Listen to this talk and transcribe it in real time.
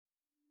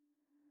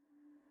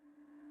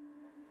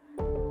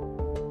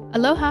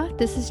Aloha,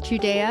 this is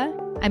Judea.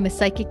 I'm a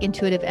psychic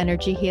intuitive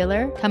energy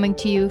healer coming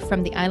to you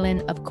from the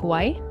island of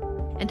Kauai.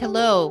 And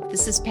hello,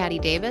 this is Patty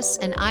Davis,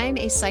 and I'm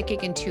a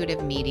psychic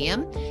intuitive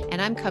medium, and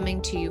I'm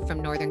coming to you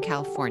from Northern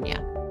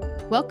California.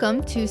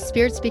 Welcome to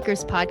Spirit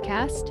Speakers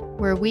Podcast,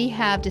 where we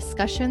have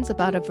discussions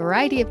about a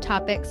variety of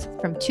topics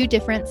from two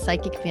different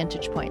psychic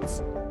vantage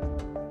points.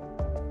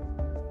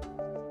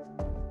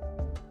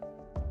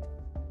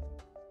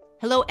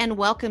 Hello and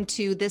welcome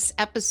to this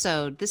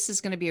episode. This is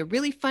going to be a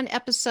really fun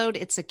episode.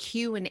 It's a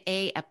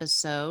Q&A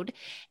episode,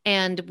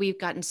 and we've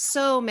gotten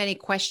so many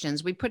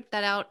questions. We put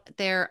that out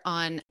there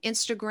on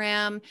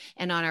Instagram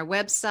and on our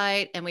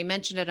website, and we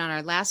mentioned it on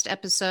our last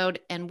episode,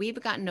 and we've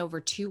gotten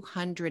over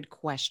 200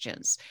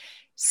 questions.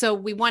 So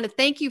we want to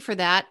thank you for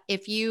that.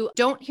 If you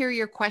don't hear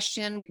your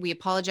question, we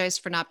apologize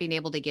for not being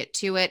able to get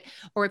to it.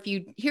 Or if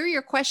you hear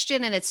your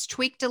question and it's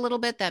tweaked a little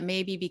bit, that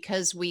may be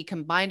because we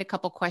combined a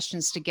couple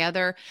questions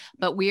together,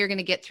 but we are going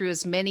to get through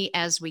as many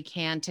as we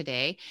can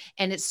today.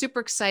 And it's super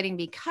exciting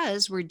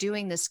because we're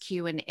doing this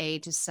Q&A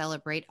to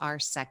celebrate our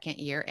 2nd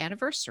year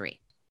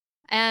anniversary.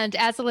 And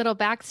as a little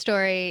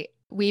backstory,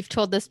 we've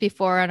told this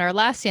before on our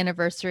last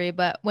anniversary,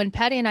 but when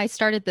Patty and I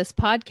started this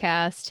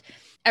podcast,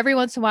 every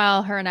once in a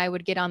while, her and I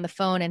would get on the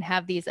phone and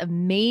have these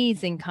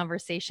amazing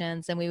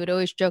conversations. And we would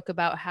always joke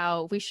about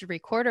how we should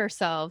record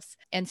ourselves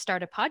and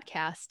start a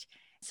podcast.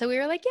 So we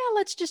were like, yeah,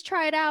 let's just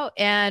try it out.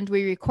 And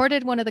we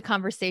recorded one of the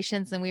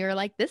conversations and we were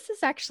like, this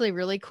is actually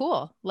really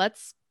cool.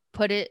 Let's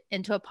put it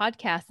into a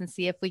podcast and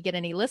see if we get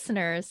any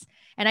listeners.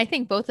 And I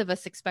think both of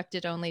us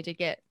expected only to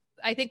get,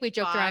 I think we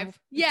joked 5. around.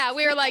 Yeah,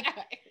 we were like,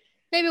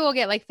 maybe we'll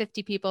get like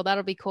 50 people.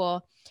 That'll be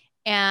cool.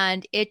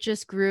 And it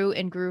just grew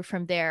and grew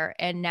from there.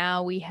 And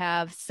now we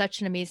have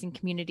such an amazing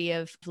community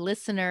of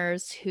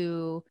listeners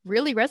who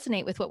really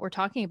resonate with what we're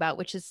talking about,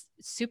 which is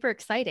super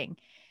exciting.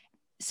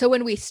 So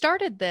when we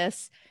started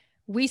this,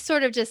 we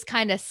sort of just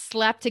kind of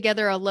slapped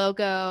together a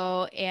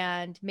logo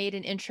and made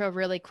an intro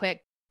really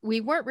quick.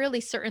 We weren't really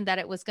certain that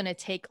it was going to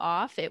take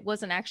off. It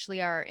wasn't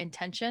actually our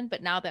intention,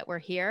 but now that we're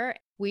here,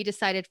 we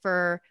decided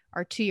for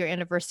our 2-year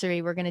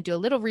anniversary, we're going to do a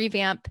little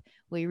revamp.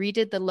 We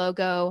redid the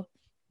logo.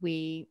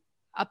 We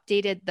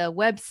updated the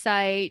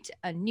website,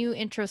 a new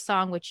intro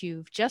song, which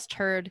you've just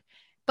heard,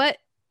 but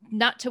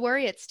not to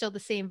worry. It's still the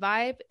same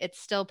vibe. It's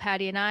still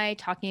Patty and I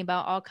talking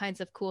about all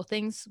kinds of cool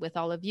things with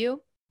all of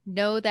you.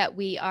 Know that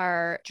we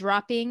are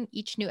dropping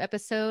each new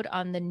episode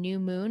on the new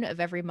moon of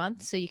every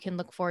month, so you can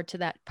look forward to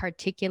that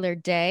particular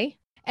day.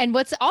 And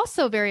what's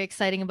also very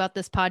exciting about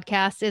this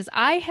podcast is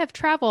I have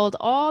traveled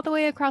all the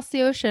way across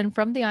the ocean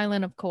from the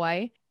island of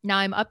Kauai. Now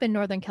I'm up in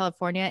Northern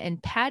California in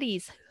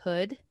Patty's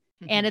hood.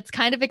 And it's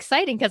kind of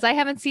exciting because I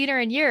haven't seen her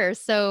in years.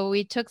 So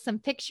we took some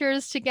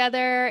pictures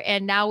together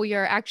and now we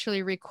are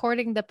actually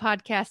recording the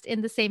podcast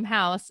in the same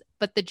house.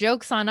 But the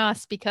joke's on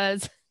us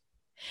because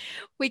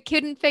we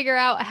couldn't figure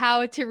out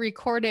how to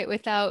record it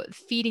without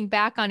feeding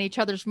back on each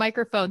other's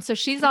microphones. So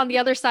she's on the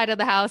other side of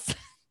the house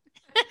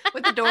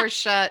with the doors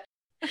shut.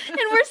 And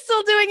we're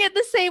still doing it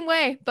the same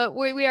way, but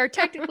we are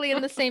technically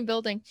in the same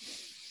building.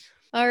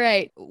 All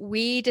right.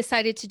 We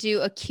decided to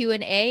do a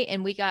Q&A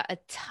and we got a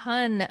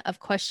ton of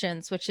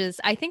questions, which is,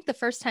 I think the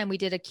first time we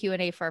did a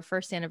Q&A for our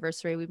first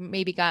anniversary, we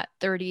maybe got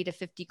 30 to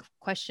 50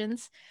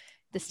 questions.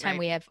 This time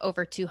we have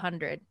over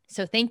 200.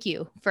 So thank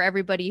you for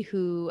everybody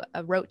who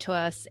wrote to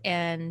us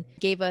and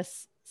gave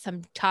us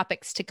some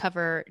topics to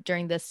cover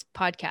during this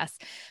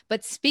podcast.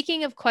 But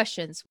speaking of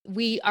questions,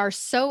 we are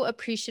so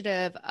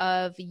appreciative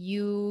of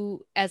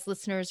you as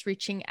listeners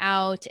reaching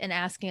out and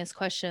asking us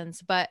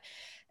questions. But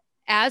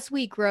as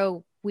we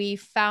grow, we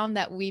found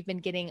that we've been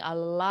getting a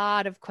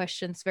lot of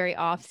questions very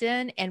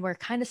often, and we're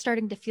kind of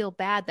starting to feel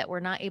bad that we're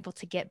not able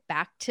to get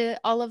back to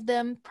all of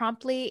them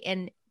promptly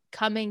and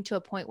coming to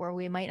a point where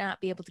we might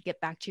not be able to get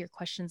back to your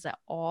questions at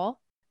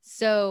all.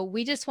 So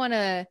we just want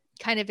to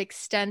kind of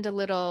extend a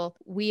little.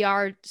 We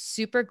are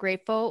super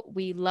grateful.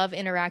 We love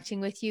interacting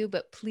with you,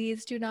 but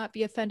please do not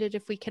be offended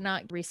if we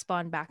cannot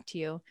respond back to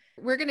you.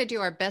 We're going to do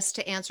our best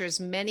to answer as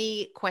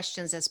many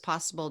questions as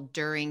possible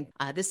during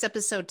this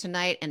episode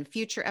tonight and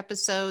future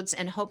episodes.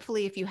 And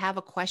hopefully, if you have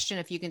a question,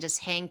 if you can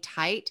just hang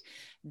tight,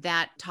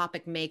 that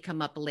topic may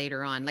come up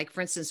later on. Like,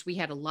 for instance, we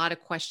had a lot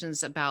of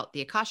questions about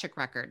the Akashic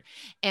Record,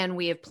 and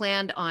we have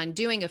planned on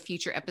doing a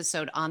future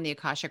episode on the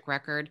Akashic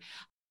Record.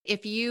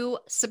 If you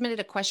submitted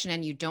a question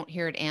and you don't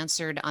hear it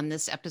answered on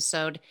this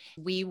episode,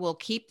 we will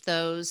keep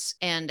those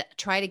and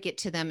try to get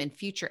to them in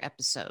future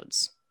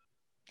episodes.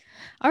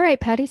 All right,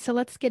 Patty, so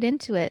let's get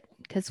into it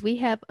because we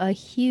have a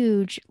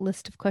huge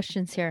list of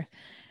questions here.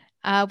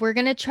 We're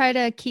going to try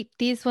to keep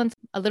these ones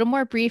a little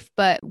more brief,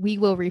 but we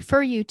will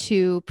refer you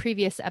to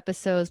previous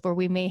episodes where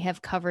we may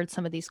have covered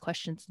some of these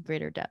questions in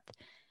greater depth.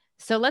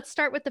 So let's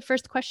start with the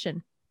first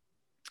question.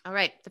 All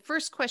right. The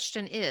first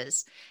question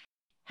is,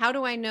 how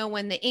do I know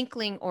when the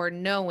inkling or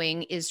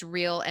knowing is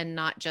real and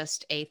not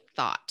just a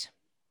thought?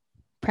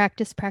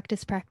 Practice,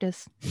 practice,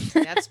 practice.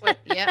 That's what,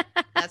 yeah,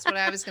 that's what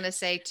I was going to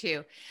say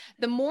too.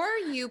 The more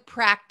you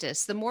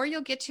practice, the more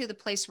you'll get to the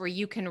place where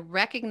you can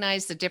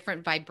recognize the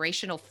different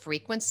vibrational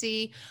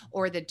frequency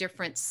or the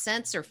different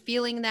sense or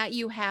feeling that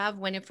you have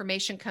when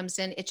information comes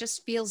in. It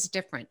just feels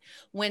different.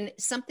 When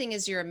something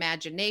is your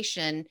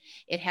imagination,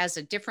 it has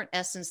a different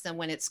essence than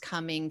when it's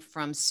coming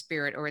from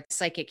spirit or a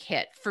psychic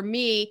hit. For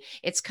me,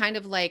 it's kind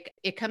of like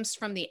it comes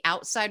from the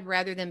outside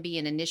rather than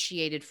being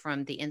initiated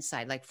from the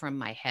inside, like from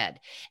my head.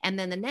 And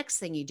then the next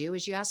thing you do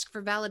is you ask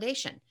for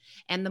validation.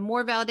 And the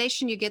more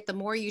validation you get, the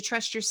more you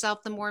trust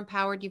yourself, the more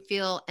empowered you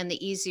feel, and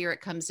the easier it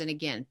comes in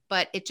again.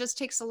 But it just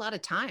takes a lot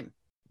of time.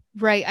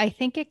 Right. I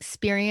think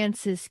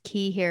experience is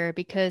key here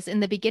because in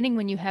the beginning,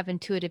 when you have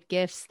intuitive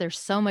gifts, there's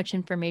so much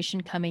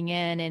information coming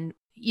in. And,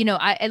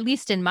 at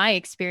least in my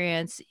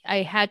experience,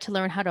 I had to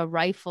learn how to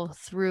rifle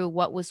through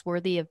what was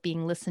worthy of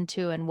being listened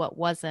to and what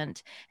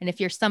wasn't. And if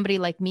you're somebody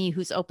like me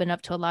who's open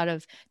up to a lot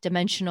of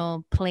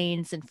dimensional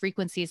planes and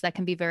frequencies, that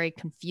can be very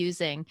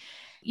confusing.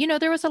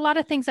 There was a lot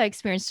of things I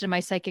experienced in my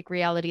psychic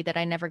reality that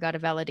I never got a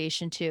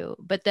validation to.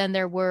 But then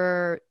there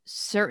were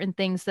certain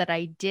things that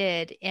I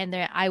did, and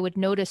that I would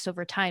notice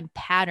over time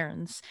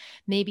patterns,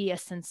 maybe a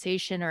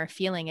sensation or a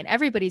feeling. And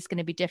everybody's going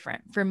to be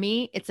different. For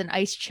me, it's an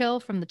ice chill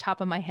from the top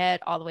of my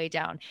head all the way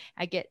down.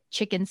 I get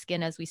chicken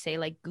skin, as we say,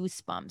 like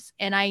goosebumps.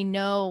 And I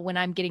know when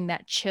I'm getting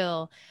that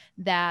chill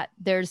that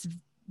there's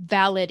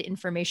valid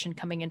information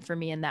coming in for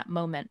me in that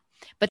moment.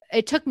 But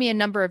it took me a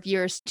number of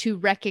years to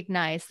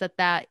recognize that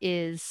that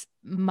is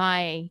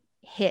my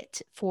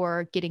hit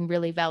for getting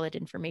really valid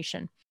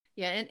information.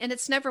 Yeah, and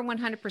it's never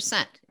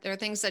 100%. There are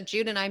things that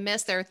Jude and I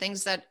miss. There are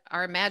things that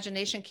our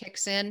imagination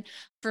kicks in.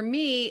 For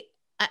me,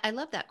 I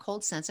love that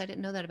cold sense. I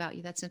didn't know that about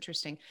you. That's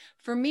interesting.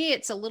 For me,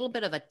 it's a little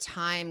bit of a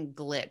time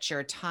glitch or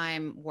a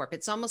time warp.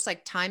 It's almost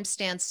like time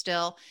stands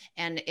still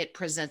and it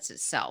presents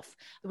itself,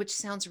 which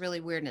sounds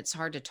really weird and it's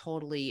hard to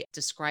totally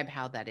describe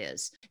how that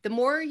is. The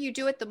more you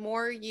do it, the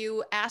more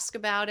you ask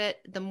about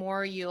it, the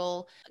more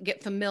you'll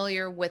get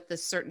familiar with the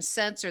certain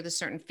sense or the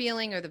certain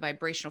feeling or the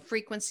vibrational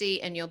frequency,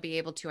 and you'll be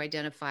able to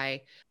identify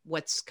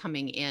what's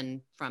coming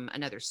in from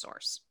another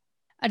source.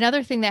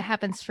 Another thing that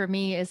happens for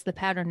me is the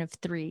pattern of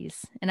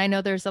threes. And I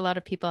know there's a lot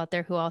of people out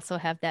there who also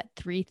have that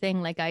three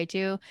thing like I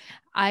do.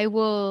 I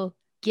will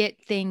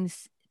get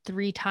things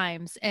three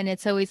times. And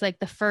it's always like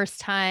the first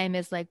time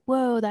is like,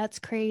 whoa, that's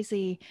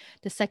crazy.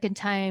 The second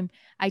time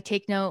I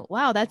take note,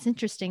 wow, that's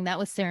interesting. That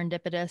was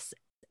serendipitous.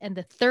 And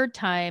the third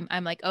time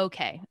I'm like,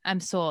 okay, I'm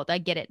sold. I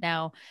get it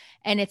now.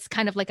 And it's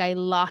kind of like I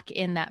lock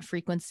in that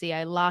frequency.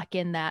 I lock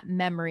in that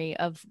memory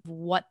of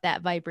what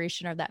that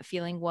vibration or that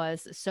feeling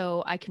was.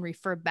 So I can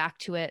refer back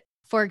to it.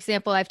 For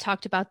example, I've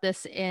talked about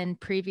this in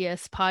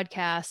previous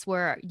podcasts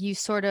where you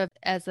sort of,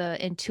 as an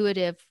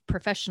intuitive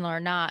professional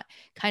or not,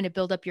 kind of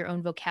build up your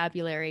own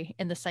vocabulary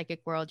in the psychic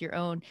world, your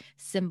own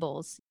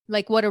symbols.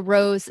 Like what a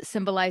rose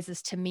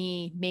symbolizes to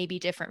me may be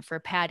different for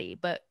Patty,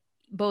 but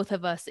both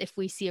of us, if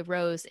we see a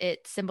rose,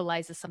 it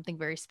symbolizes something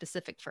very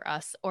specific for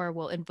us, or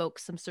will invoke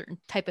some certain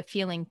type of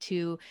feeling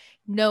to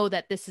know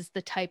that this is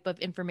the type of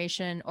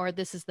information or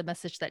this is the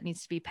message that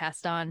needs to be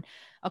passed on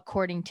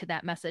according to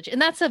that message.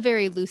 And that's a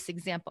very loose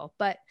example,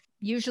 but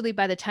usually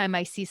by the time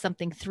I see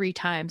something three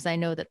times, I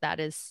know that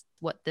that is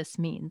what this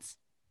means.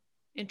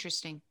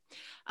 Interesting.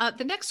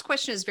 The next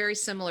question is very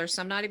similar,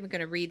 so I'm not even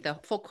going to read the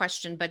full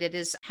question, but it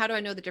is, how do I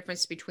know the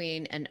difference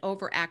between an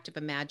overactive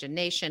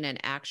imagination and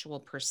actual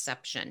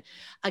perception?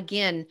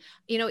 Again,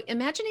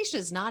 imagination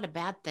is not a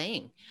bad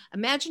thing.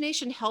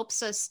 Imagination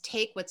helps us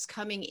take what's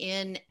coming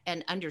in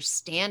and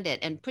understand it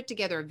and put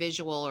together a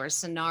visual or a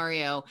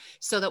scenario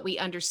so that we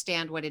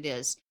understand what it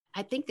is.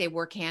 I think they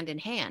work hand in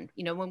hand.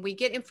 When we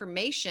get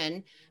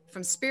information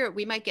from spirit,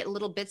 we might get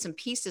little bits and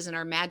pieces, and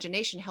our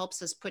imagination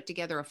helps us put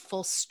together a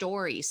full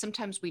story.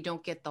 Sometimes we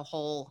don't get the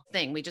whole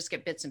thing. We just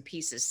get bits and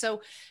pieces.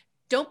 So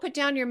don't put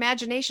down your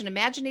imagination.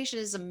 Imagination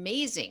is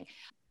amazing.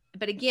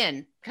 But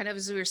again, kind of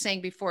as we were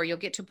saying before, you'll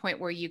get to a point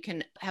where you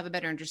can have a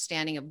better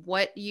understanding of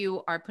what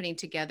you are putting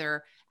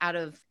together out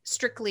of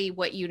strictly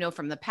what you know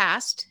from the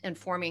past and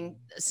forming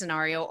a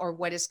scenario, or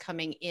what is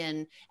coming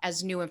in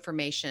as new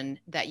information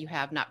that you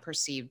have not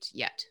perceived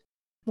yet.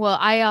 Well,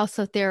 I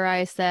also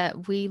theorize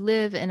that we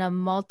live in a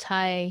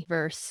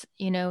multiverse.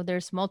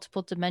 There's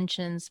multiple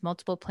dimensions,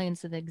 multiple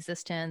planes of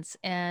existence.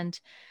 And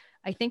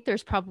I think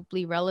there's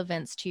probably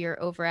relevance to your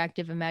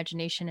overactive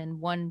imagination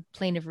in one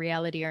plane of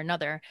reality or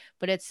another,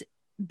 but it's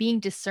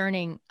being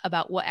discerning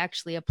about what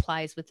actually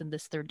applies within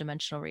this third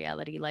dimensional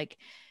reality. Like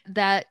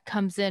that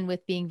comes in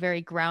with being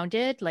very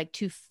grounded, like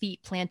 2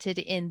 feet planted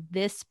in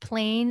this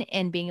plane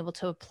and being able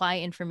to apply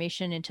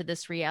information into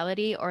this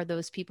reality, or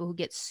those people who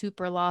get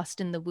super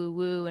lost in the woo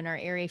woo and are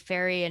airy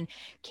fairy and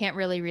can't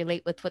really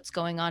relate with what's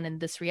going on in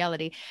this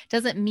reality.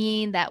 Doesn't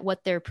mean that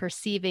what they're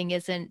perceiving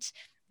isn't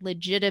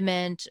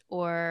legitimate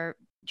or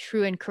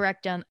true and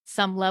correct on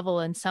some level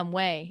in some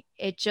way.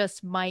 It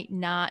just might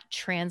not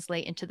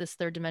translate into this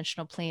third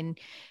dimensional plane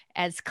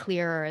as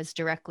clear or as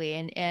directly.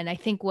 And I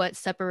think what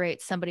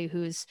separates somebody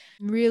who's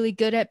really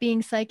good at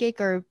being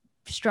psychic or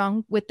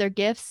strong with their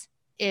gifts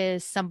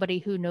is somebody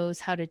who knows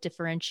how to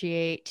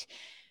differentiate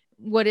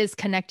what is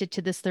connected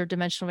to this third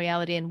dimensional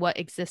reality and what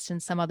exists in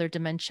some other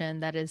dimension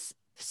that is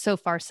so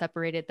far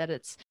separated that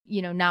it's,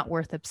 not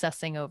worth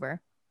obsessing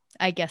over,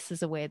 I guess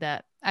is a way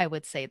that I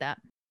would say that.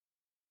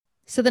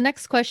 So the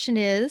next question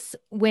is,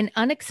 when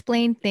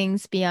unexplained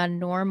things beyond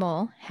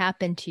normal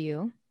happen to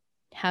you,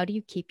 how do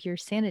you keep your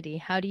sanity?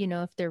 How do you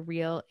know if they're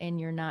real and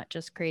you're not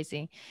just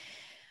crazy?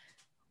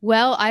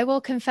 Well, I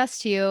will confess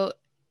to you,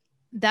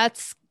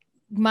 that's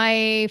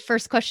my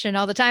first question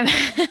all the time.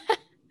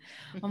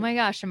 Oh my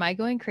gosh, am I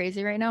going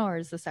crazy right now or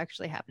is this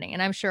actually happening?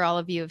 And I'm sure all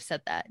of you have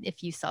said that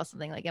if you saw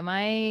something like, am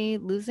I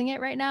losing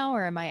it right now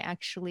or am I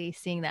actually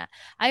seeing that?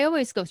 I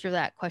always go through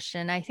that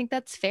question. I think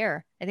that's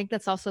fair. I think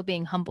that's also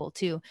being humble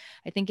too.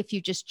 I think if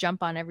you just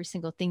jump on every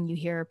single thing you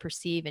hear or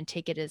perceive and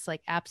take it as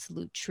like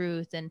absolute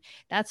truth, and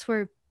that's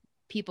where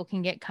people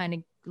can get kind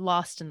of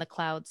lost in the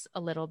clouds a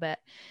little bit.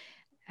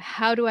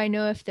 How do I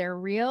know if they're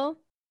real?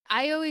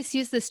 I always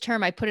use this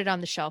term, I put it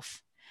on the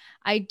shelf.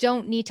 I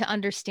don't need to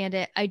understand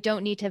it. I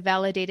don't need to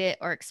validate it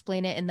or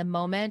explain it in the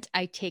moment.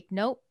 I take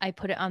note, I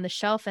put it on the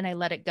shelf, and I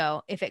let it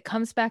go. If it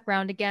comes back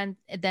around again,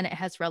 then it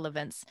has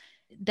relevance.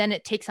 Then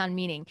it takes on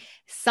meaning.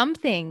 Some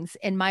things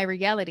in my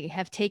reality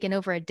have taken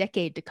over a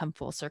decade to come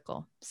full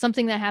circle.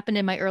 Something that happened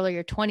in my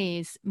earlier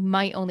 20s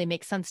might only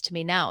make sense to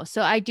me now.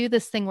 So I do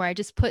this thing where I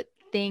just put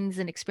things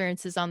and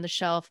experiences on the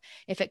shelf.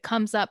 If it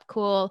comes up,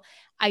 cool.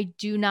 I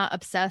do not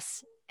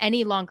obsess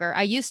any longer.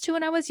 I used to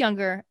when I was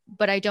younger,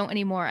 but I don't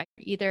anymore.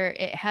 Either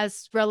it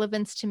has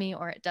relevance to me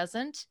or it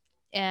doesn't,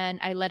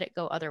 and I let it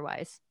go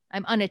otherwise.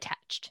 I'm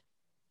unattached.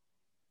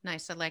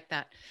 Nice. I like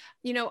that.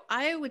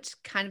 I would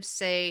kind of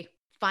say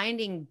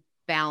finding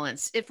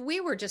balance. If we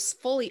were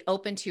just fully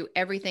open to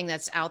everything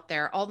that's out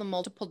there, all the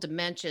multiple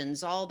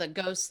dimensions, all the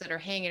ghosts that are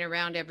hanging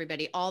around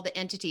everybody, all the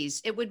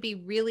entities, it would be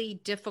really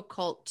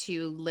difficult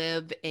to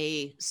live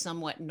a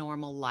somewhat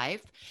normal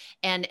life.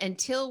 And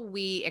until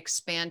we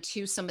expand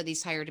to some of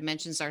these higher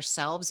dimensions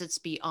ourselves, it's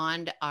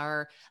beyond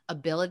our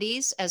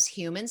abilities as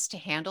humans to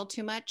handle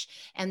too much.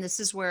 And this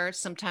is where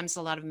sometimes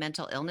a lot of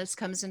mental illness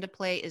comes into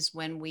play, is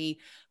when we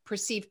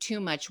perceive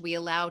too much, we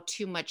allow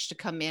too much to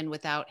come in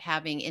without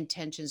having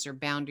intentions or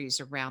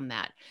boundaries around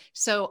that.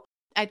 So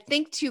I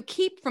think to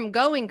keep from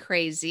going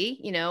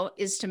crazy,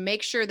 is to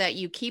make sure that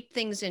you keep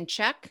things in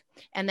check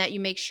and that you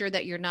make sure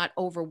that you're not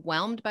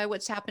overwhelmed by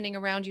what's happening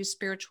around you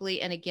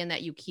spiritually. And again,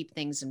 that you keep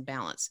things in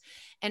balance.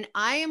 And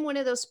I am one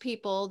of those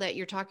people that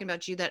you're talking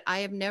about, you, that I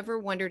have never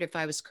wondered if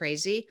I was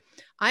crazy.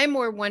 I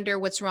more wonder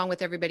what's wrong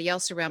with everybody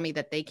else around me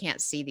that they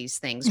can't see these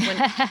things.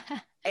 When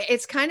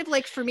it's kind of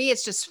like, for me,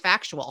 it's just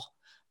factual.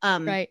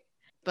 Right.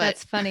 But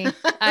that's funny.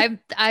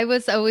 I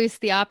was always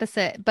the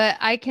opposite, but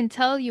I can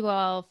tell you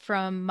all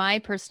from my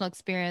personal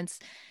experience,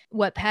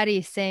 what Patty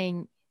is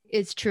saying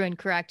is true and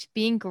correct.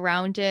 Being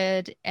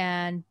grounded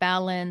and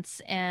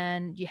balanced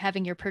and you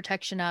having your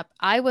protection up.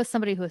 I was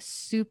somebody who was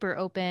super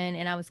open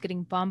and I was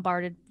getting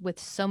bombarded with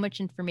so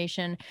much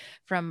information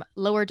from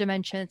lower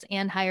dimensions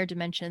and higher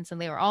dimensions, and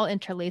they were all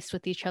interlaced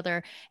with each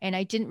other. And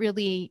I didn't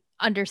really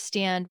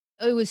understand.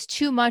 It was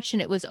too much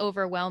and it was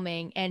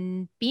overwhelming,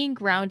 and being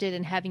grounded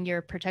and having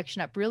your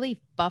protection up really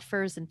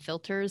buffers and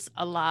filters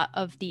a lot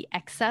of the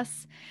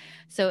excess.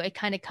 So it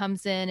kind of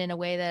comes in a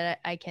way that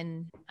I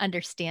can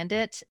understand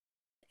it.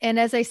 And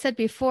as I said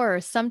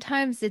before,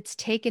 sometimes it's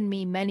taken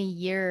me many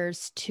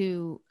years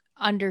to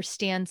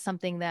understand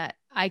something that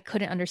I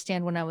couldn't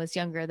understand when I was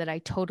younger that I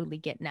totally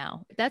get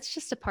now. That's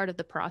just a part of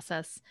the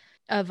process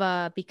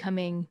of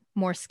becoming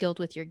more skilled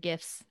with your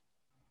gifts.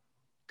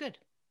 Good.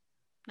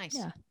 Nice.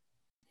 Yeah.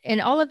 And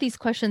all of these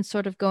questions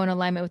sort of go in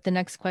alignment with the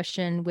next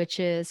question, which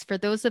is, for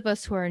those of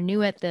us who are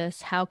new at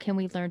this, how can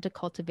we learn to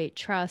cultivate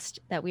trust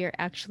that we are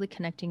actually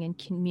connecting and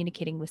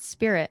communicating with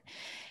spirit?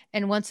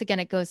 And once again,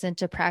 it goes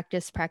into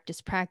practice,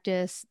 practice,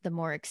 practice, the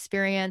more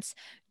experience.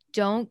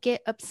 Don't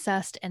get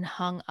obsessed and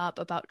hung up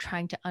about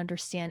trying to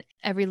understand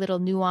every little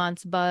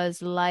nuance,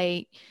 buzz,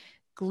 light,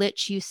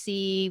 glitch you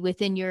see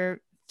within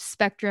your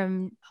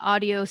spectrum,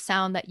 audio,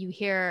 sound that you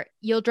hear.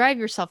 You'll drive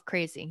yourself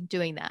crazy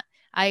doing that.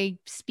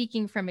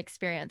 Speaking from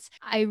experience,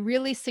 I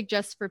really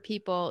suggest for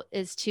people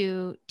is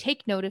to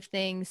take note of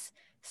things,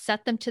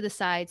 set them to the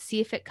side, see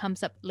if it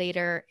comes up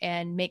later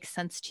and makes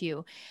sense to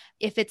you.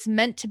 If it's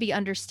meant to be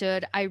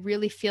understood, I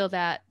really feel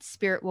that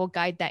spirit will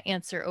guide that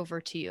answer over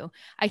to you.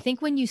 I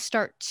think when you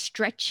start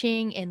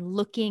stretching and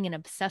looking and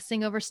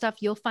obsessing over stuff,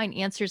 you'll find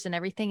answers in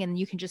everything and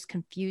you can just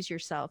confuse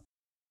yourself.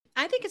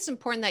 I think it's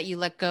important that you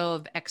let go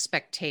of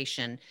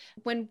expectation.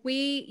 When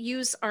we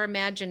use our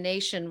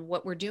imagination,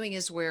 what we're doing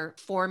is we're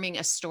forming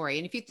a story.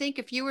 And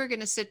if you were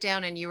going to sit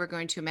down and you were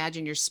going to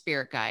imagine your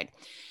spirit guide,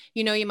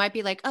 you might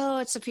be like, oh,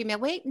 it's a female.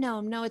 Wait,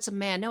 no, it's a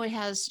man. No,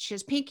 she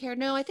has pink hair.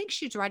 No, I think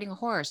she's riding a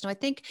horse. No, I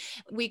think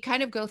we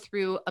kind of go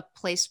through a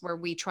place where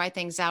we try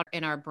things out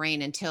in our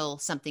brain until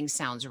something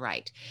sounds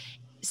right.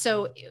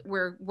 So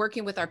we're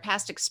working with our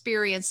past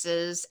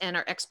experiences and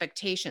our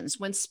expectations.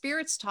 When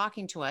spirit's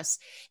talking to us,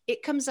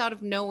 it comes out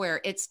of nowhere.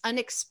 It's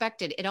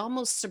unexpected. It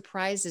almost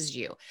surprises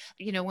you.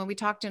 When we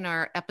talked in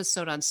our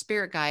episode on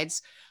spirit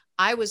guides,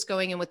 I was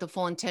going in with the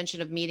full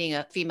intention of meeting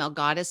a female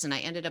goddess, and I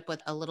ended up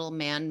with a little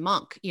man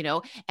monk,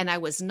 and I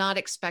was not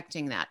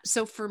expecting that.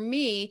 So for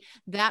me,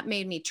 that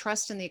made me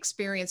trust in the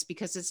experience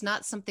because it's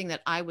not something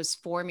that I was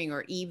forming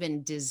or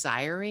even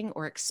desiring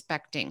or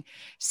expecting.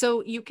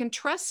 So you can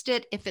trust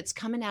it if it's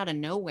coming out of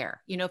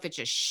nowhere, if it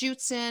just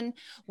shoots in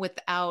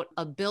without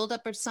a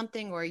buildup of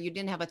something, or you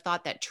didn't have a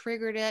thought that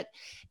triggered it.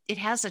 It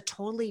has a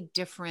totally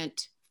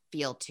different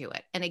feel to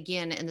it. And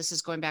again, and this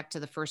is going back to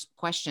the first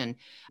question,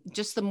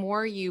 just the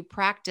more you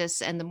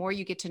practice and the more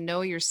you get to know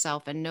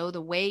yourself and know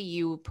the way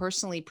you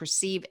personally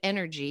perceive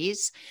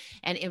energies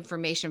and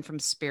information from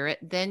spirit,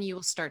 then you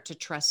will start to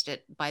trust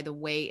it by the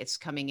way it's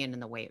coming in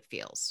and the way it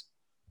feels.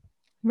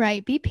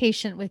 Right. Be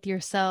patient with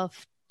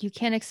yourself. You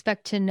can't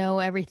expect to know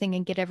everything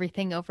and get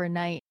everything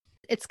overnight.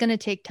 It's going to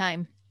take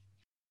time.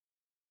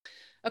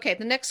 Okay.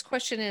 The next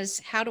question is,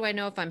 how do I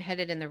know if I'm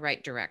headed in the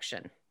right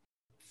direction?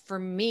 For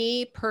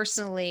me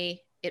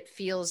personally, it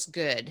feels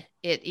good.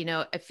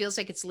 It feels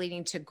like it's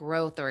leading to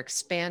growth or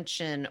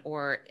expansion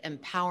or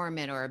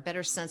empowerment or a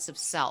better sense of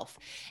self.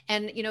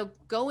 And,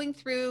 going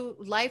through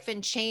life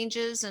and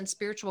changes and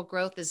spiritual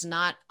growth is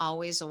not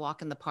always a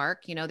walk in the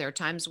park. There are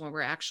times when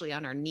we're actually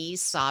on our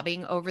knees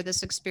sobbing over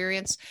this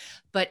experience,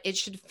 but it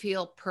should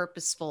feel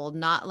purposeful,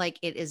 not like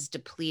it is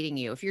depleting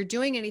you. If you're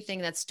doing anything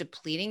that's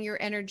depleting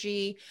your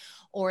energy,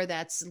 or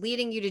that's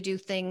leading you to do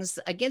things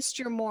against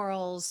your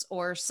morals,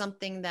 or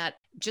something that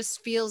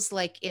just feels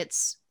like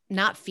it's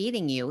not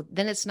feeding you,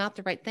 then it's not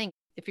the right thing.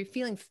 If you're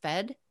feeling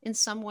fed in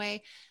some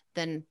way,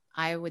 then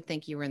I would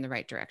think you were in the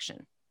right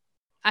direction.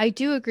 I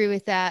do agree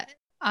with that.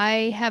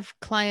 I have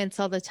clients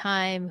all the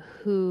time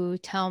who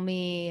tell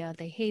me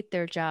they hate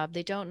their job.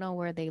 They don't know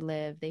where they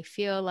live. They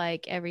feel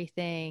like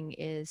everything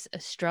is a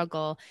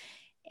struggle.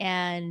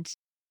 And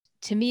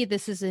to me,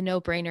 this is a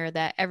no-brainer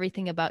that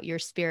everything about your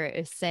spirit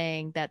is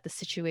saying that the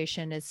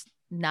situation is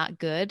not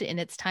good and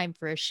it's time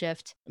for a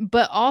shift.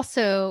 But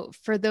also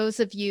for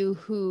those of you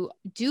who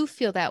do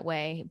feel that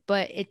way,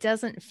 but it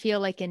doesn't feel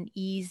like an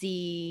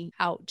easy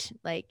out,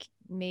 like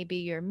maybe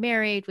you're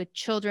married with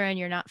children,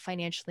 you're not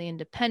financially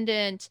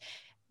independent,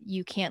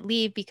 you can't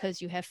leave because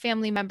you have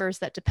family members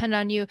that depend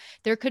on you.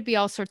 There could be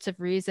all sorts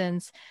of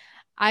reasons.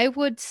 I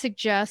would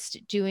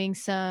suggest doing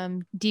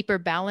some deeper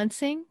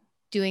balancing,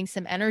 doing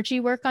some energy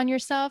work on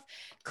yourself,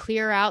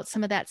 clear out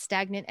some of that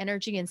stagnant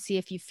energy and see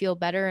if you feel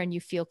better and you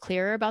feel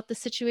clearer about the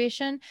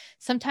situation.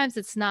 Sometimes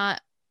it's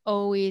not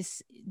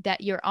always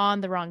that you're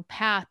on the wrong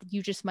path.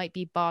 You just might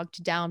be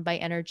bogged down by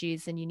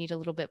energies and you need a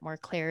little bit more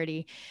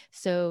clarity.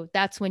 So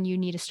that's when you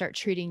need to start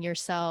treating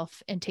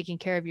yourself and taking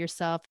care of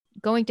yourself,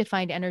 going to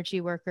find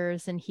energy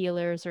workers and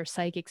healers or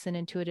psychics and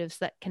intuitives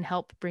that can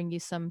help bring you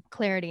some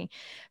clarity.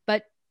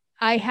 But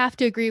I have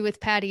to agree with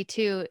Patty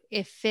too.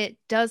 If it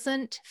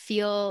doesn't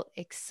feel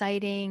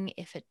exciting,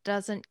 if it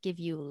doesn't give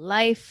you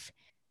life,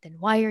 then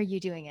why are you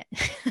doing it?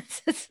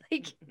 It's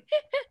like,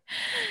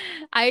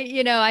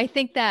 I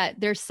think that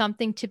there's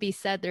something to be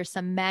said. There's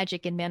some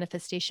magic in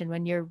manifestation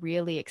when you're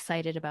really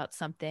excited about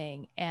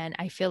something. And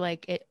I feel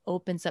like it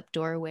opens up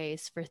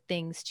doorways for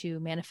things to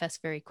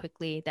manifest very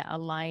quickly that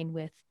align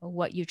with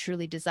what you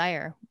truly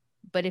desire.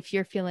 But if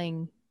you're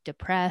feeling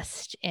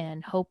depressed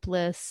and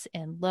hopeless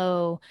and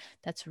low,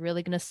 that's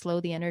really going to slow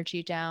the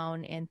energy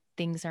down and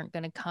things aren't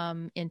going to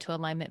come into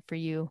alignment for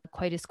you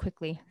quite as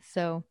quickly.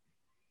 So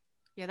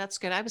yeah, that's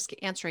good. I was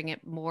answering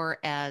it more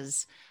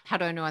as, how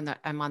do I know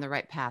I'm on the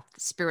right path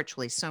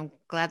spiritually? So I'm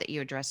glad that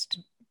you addressed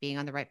being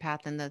on the right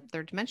path in the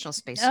third dimensional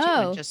space too,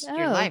 and just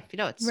your life.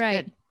 It's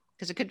right. good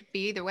because it could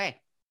be either way.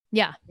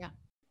 Yeah. Yeah.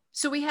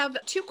 So we have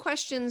 2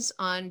 questions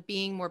on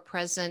being more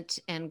present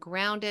and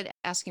grounded,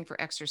 asking for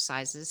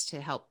exercises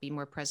to help be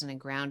more present and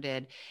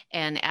grounded,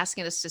 and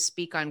asking us to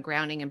speak on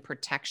grounding and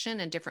protection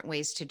and different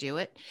ways to do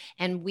it.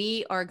 And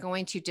we are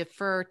going to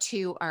defer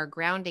to our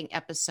grounding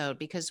episode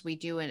because we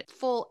do a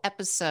full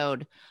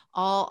episode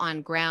all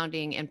on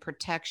grounding and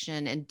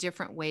protection and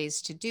different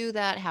ways to do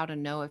that, how to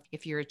know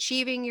if you're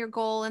achieving your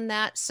goal in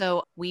that.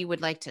 So we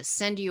would like to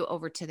send you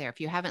over to there. If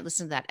you haven't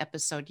listened to that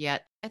episode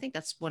yet, I think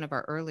that's one of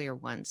our earlier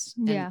ones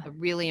and a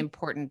really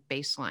important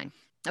baseline.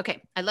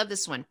 Okay, I love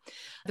this one.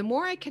 The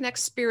more I connect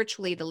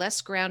spiritually, the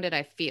less grounded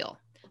I feel.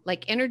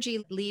 Like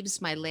energy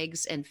leaves my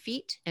legs and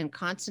feet and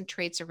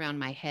concentrates around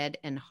my head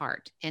and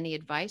heart. Any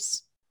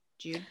advice?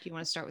 Jude, do you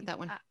want to start with that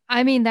one?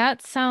 I mean,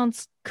 that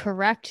sounds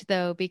correct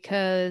though,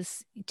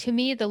 because to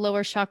me, the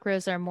lower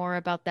chakras are more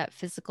about that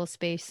physical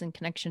space and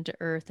connection to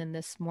earth and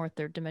this more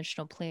third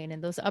dimensional plane.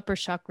 And those upper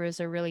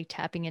chakras are really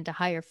tapping into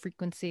higher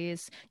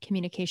frequencies,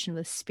 communication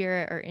with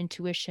spirit or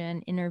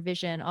intuition, inner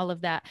vision, all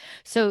of that.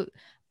 So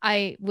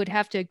I would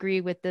have to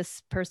agree with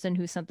this person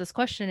who sent this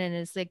question, and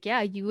is like,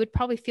 yeah, you would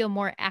probably feel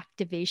more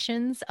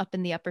activations up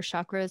in the upper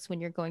chakras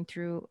when you're going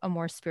through a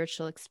more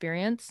spiritual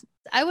experience.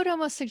 I would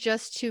almost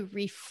suggest to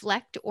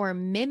reflect or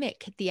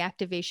mimic the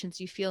activations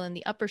you feel in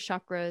the upper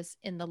chakras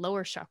in the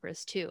lower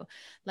chakras too,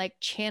 like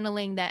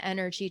channeling that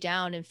energy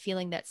down and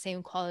feeling that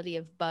same quality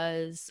of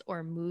buzz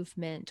or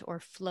movement or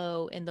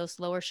flow in those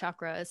lower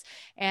chakras,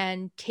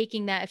 and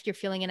taking that, if you're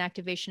feeling an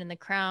activation in the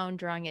crown,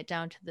 drawing it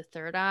down to the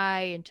third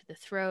eye, into the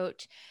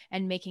throat,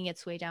 and making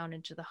its way down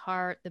into the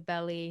heart, the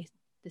belly,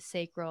 the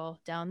sacral,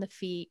 down the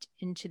feet,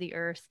 into the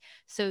earth.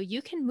 So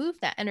you can move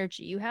that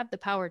energy. You have the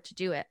power to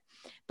do it.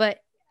 But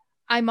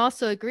I'm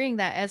also agreeing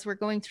that as we're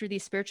going through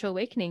these spiritual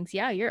awakenings,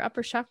 yeah, your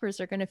upper chakras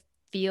are going to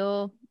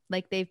feel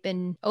like they've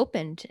been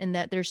opened and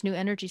that there's new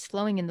energies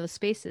flowing in those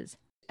spaces.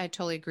 I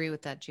totally agree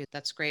with that, Jude.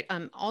 That's great.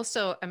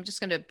 Also, I'm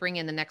just going to bring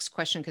in the next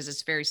question because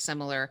it's very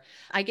similar.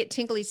 I get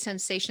tingly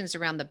sensations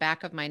around the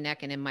back of my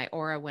neck and in my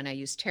aura when I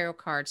use tarot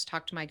cards,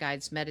 talk to my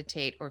guides,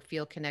 meditate, or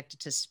feel connected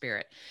to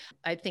spirit.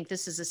 I think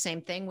this is the same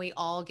thing. We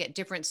all get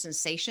different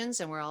sensations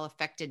and we're all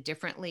affected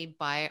differently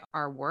by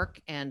our work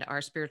and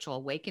our spiritual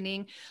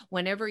awakening.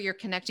 Whenever you're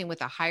connecting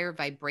with a higher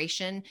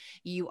vibration,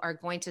 you are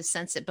going to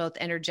sense it both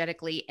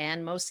energetically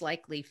and most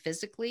likely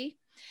physically.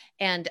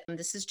 And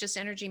this is just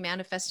energy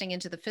manifesting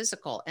into the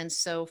physical. And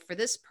so for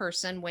this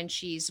person, when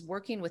she's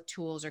working with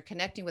tools or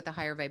connecting with a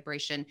higher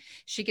vibration,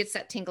 she gets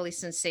that tingly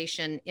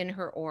sensation in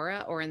her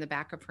aura or in the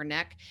back of her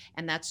neck.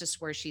 And that's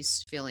just where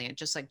she's feeling it,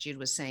 just like Jude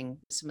was saying,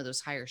 some of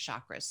those higher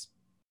chakras.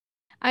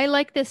 I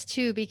like this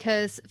too,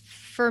 because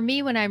for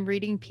me, when I'm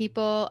reading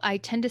people, I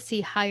tend to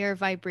see higher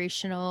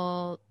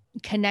vibrational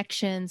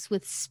connections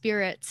with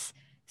spirits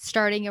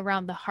starting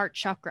around the heart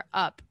chakra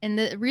up. And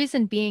the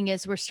reason being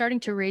is we're starting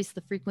to raise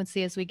the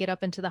frequency as we get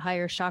up into the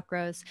higher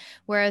chakras.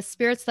 Whereas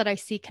spirits that I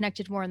see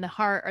connected more in the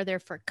heart are there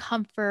for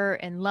comfort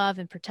and love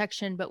and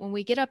protection. But when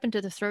we get up into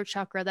the throat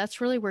chakra,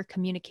 that's really where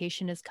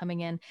communication is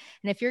coming in.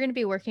 And if you're going to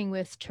be working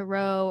with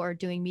tarot or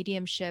doing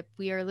mediumship,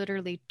 we are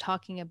literally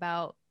talking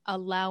about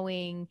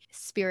allowing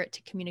spirit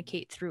to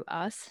communicate through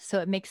us. So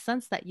it makes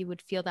sense that you would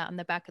feel that in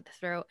the back of the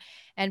throat.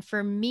 And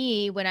for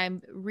me, when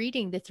I'm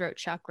reading the throat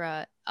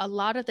chakra, a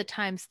lot of the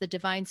times the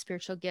divine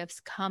spiritual gifts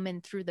come in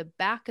through the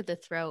back of the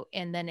throat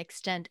and then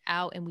extend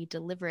out, and we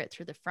deliver it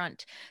through the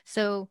front.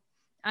 So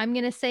I'm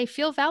going to say,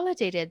 feel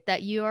validated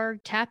that you are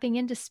tapping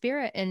into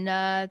spirit, and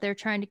they're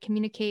trying to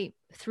communicate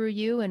through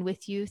you and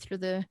with you through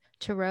the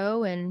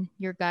tarot, and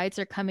your guides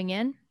are coming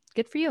in.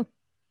 Good for you.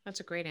 That's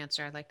a great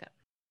answer. I like that.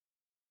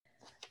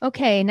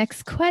 Okay,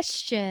 next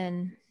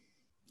question.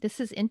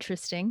 This is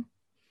interesting.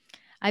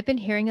 I've been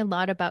hearing a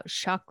lot about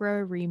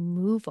chakra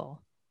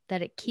removal,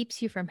 that it keeps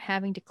you from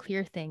having to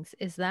clear things.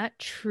 Is that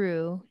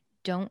true?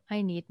 Don't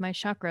I need my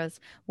chakras?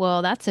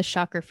 Well, that's a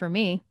shocker for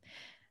me.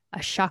 A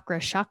chakra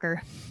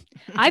shocker.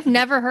 I've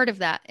never heard of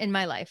that in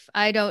my life.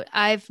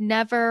 I've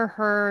never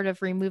heard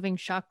of removing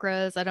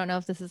chakras. I don't know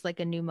if this is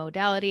like a new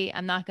modality.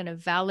 I'm not going to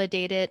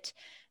validate it.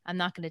 I'm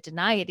not going to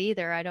deny it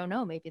either. I don't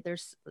know. Maybe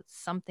there's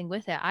something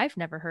with it. I've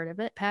never heard of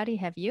it. Patty,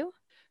 have you?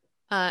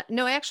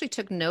 No, I actually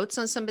took notes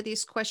on some of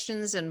these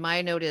questions, and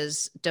my note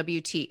is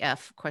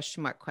WTF ?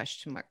 Question mark,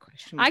 question mark,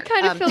 question mark. I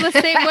kind of feel the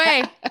same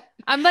way.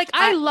 I'm like,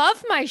 I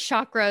love my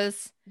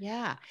chakras.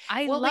 Yeah.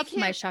 I love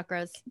my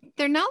chakras.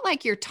 They're not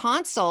like your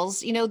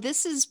tonsils. You know,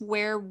 this is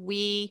where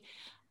we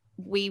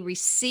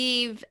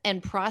receive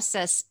and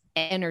process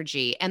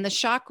energy, and the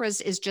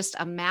chakras is just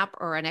a map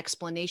or an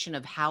explanation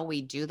of how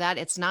we do that.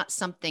 It's not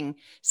something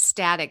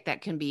static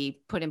that can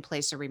be put in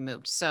place or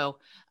removed. So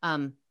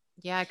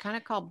yeah, I kind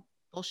of call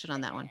bullshit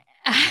on that one.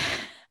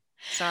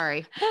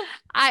 Sorry.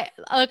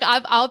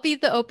 I'll be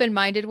the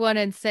open-minded one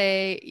and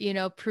say,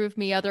 prove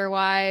me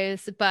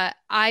otherwise. But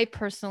I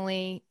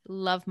personally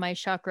love my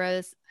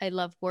chakras. I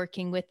love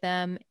working with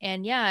them.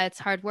 And yeah, it's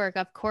hard work.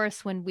 Of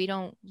course, when we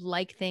don't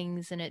like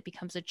things and it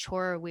becomes a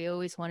chore, we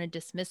always want to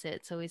dismiss it.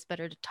 It's always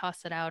better to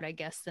toss it out, I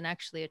guess, than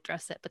actually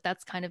address it. But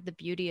that's kind of the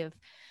beauty of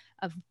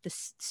the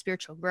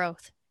spiritual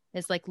growth,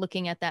 is like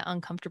looking at that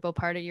uncomfortable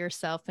part of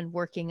yourself and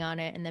working on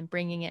it and then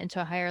bringing it into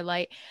a higher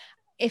light.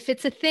 If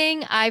it's a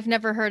thing, I've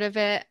never heard of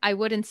it. I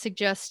wouldn't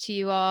suggest to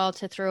you all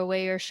to throw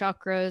away your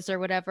chakras or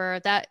whatever.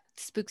 That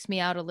spooks me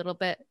out a little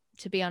bit,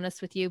 to be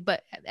honest with you.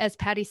 But as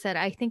Patty said,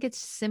 I think it's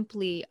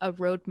simply a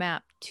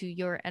roadmap to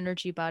your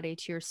energy body,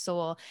 to your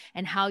soul,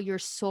 and how your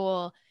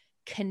soul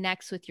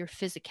connects with your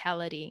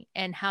physicality,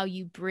 and how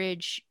you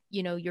bridge,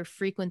 your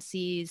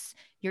frequencies,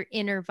 your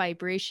inner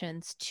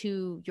vibrations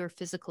to your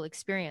physical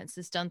experience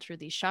is done through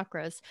these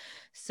chakras.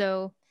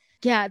 So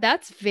yeah,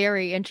 that's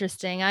very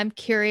interesting. I'm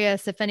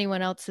curious if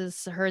anyone else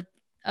has heard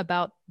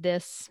about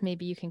this.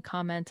 Maybe you can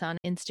comment on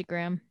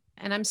Instagram.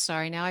 And I'm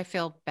sorry, now I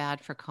feel bad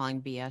for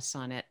calling BS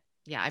on it.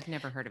 Yeah, I've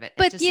never heard of it.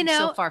 But it just seems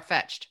so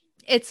far-fetched.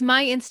 It's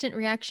my instant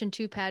reaction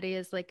too, Patty,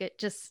 is like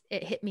it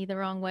hit me the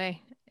wrong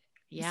way.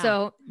 Yeah.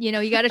 So, you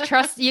got to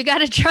trust,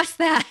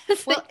 that.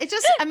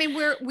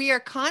 Well, we are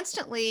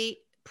constantly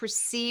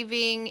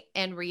perceiving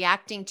and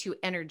reacting to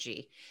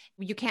energy.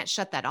 You can't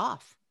shut that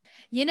off.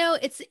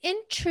 It's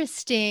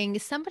interesting.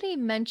 Somebody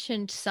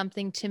mentioned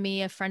something to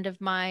me, a friend of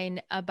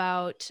mine,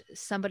 about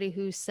somebody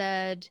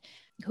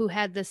who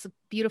had this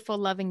beautiful,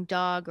 loving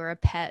dog or a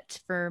pet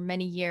for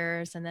many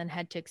years and then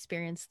had to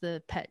experience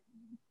the pet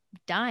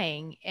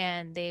dying.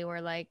 And they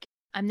were like,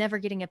 I'm never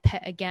getting a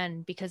pet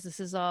again because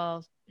this is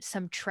all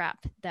some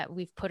trap that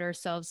we've put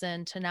ourselves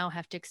in to now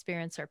have to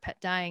experience our pet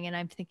dying. And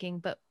I'm thinking,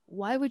 but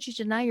why would you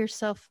deny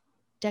yourself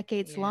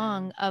decades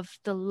long of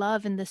the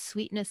love and the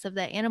sweetness of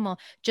that animal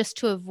just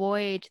to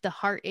avoid the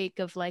heartache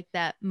of like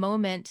that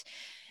moment?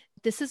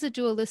 This is a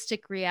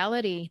dualistic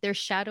reality. There's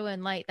shadow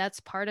and light.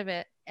 That's part of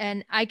it.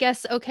 And I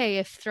guess, okay,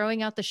 if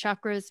throwing out the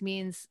chakras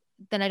means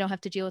then I don't have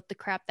to deal with the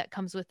crap that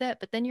comes with it.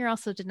 But then you're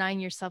also denying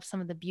yourself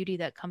some of the beauty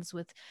that comes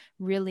with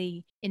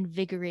really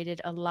invigorated,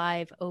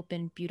 alive,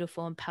 open,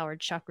 beautiful, empowered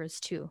chakras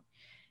too.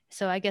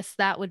 So I guess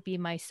that would be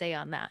my say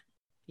on that.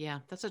 Yeah,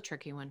 that's a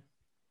tricky one.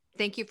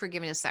 Thank you for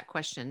giving us that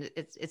question.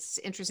 It's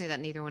interesting that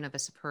neither one of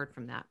us have heard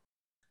from that.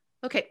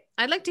 Okay,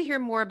 I'd like to hear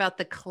more about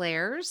the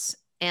clairs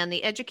and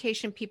the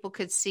education people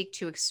could seek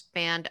to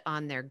expand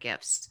on their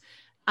gifts.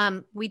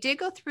 We did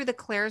go through the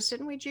clairs,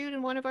 didn't we, Jude,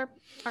 in one of our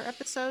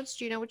episodes?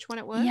 Do you know which one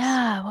it was?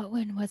 Yeah, what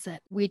one was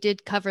it? We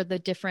did cover the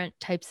different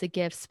types of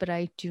gifts, but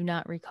I do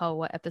not recall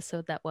what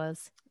episode that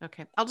was.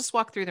 Okay, I'll just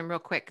walk through them real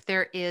quick.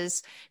 There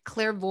is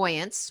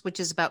clairvoyance, which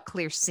is about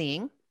clear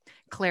seeing,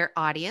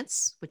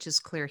 clairaudience, which is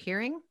clear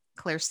hearing,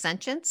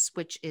 clairsentience,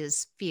 which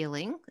is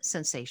feeling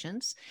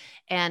sensations,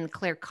 and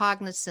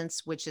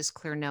claircognizance, which is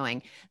clear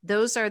knowing.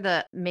 Those are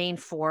the main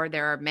four.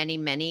 There are many,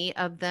 many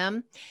of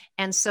them.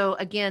 And so,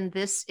 again,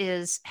 this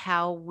is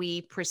how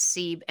we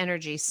perceive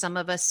energy. Some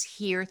of us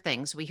hear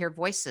things, we hear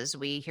voices,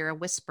 we hear a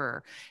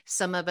whisper.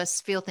 Some of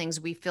us feel things,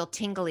 we feel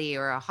tingly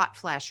or a hot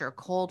flash or a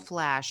cold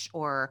flash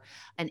or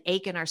an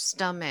ache in our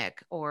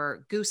stomach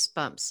or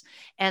goosebumps.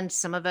 And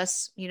some of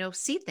us,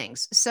 see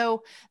things.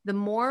 So, the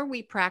more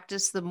we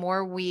practice, the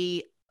more we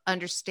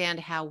understand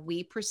how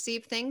we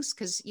perceive things,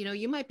 because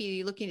you might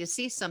be looking to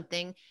see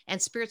something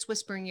and spirit's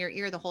whispering in your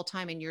ear the whole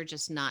time and you're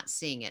just not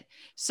seeing it.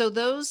 So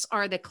those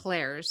are the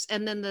clairs.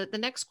 And then the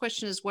next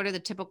question is, what are the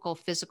typical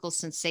physical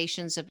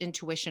sensations of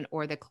intuition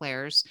or the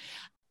clairs?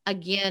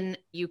 Again,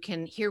 you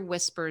can hear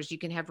whispers, you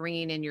can have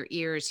ringing in your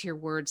ears, hear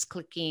words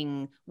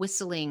clicking,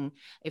 whistling.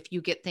 If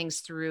you get things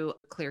through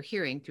clear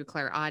hearing, through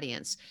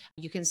clairaudience,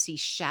 you can see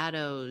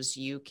shadows,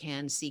 you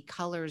can see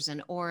colors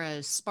and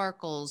auras,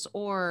 sparkles,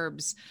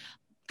 orbs,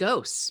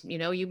 ghosts.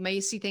 You may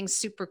see things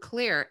super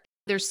clear.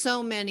 There's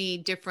so many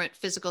different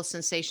physical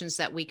sensations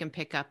that we can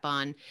pick up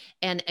on.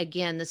 And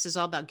again, this is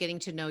all about getting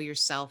to know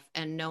yourself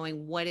and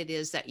knowing what it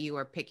is that you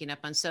are picking up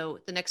on. So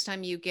the next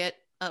time you get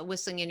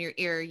whistling in your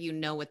ear, you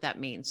know what that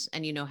means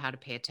and you know how to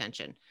pay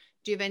attention.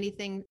 Do you have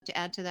anything to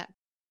add to that?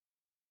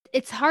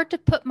 It's hard to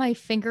put my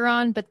finger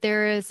on, but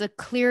there is a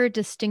clear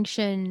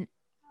distinction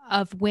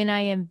of when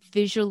I am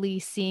visually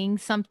seeing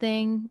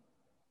something,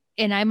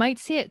 and I might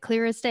see it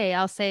clear as day.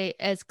 I'll say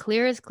as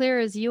clear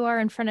as you are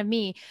in front of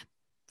me.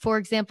 For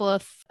example,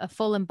 a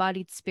full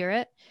embodied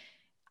spirit,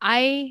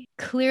 I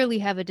clearly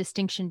have a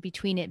distinction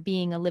between it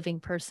being a living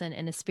person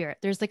and a spirit.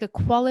 There's like a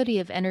quality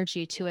of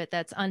energy to it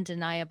that's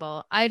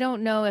undeniable. I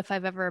don't know if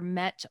I've ever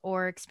met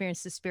or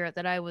experienced a spirit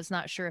that I was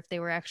not sure if they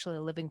were actually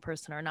a living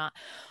person or not.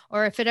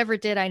 Or if it ever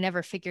did, I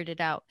never figured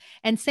it out.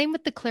 And same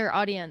with the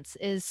clairaudience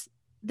is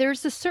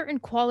there's a certain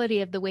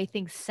quality of the way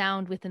things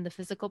sound within the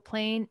physical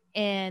plane.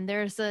 And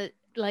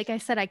like I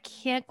said, I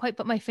can't quite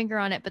put my finger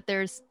on it, but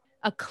there's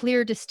a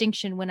clear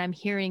distinction when I'm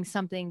hearing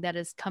something that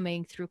is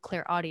coming through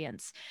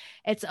clairaudience.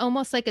 It's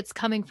almost like it's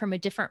coming from a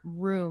different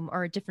room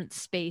or a different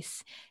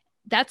space.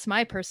 That's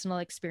my personal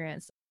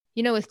experience.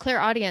 With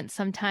clairaudience,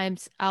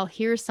 sometimes I'll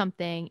hear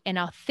something and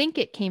I'll think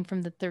it came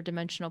from the third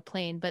dimensional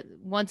plane. But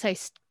once I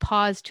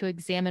pause to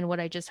examine what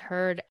I just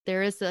heard,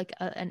 there is like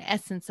an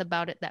essence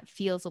about it that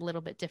feels a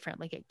little bit different,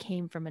 like it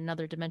came from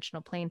another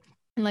dimensional plane.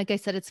 And like I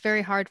said, it's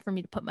very hard for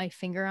me to put my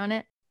finger on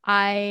it.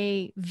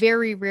 I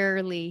very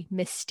rarely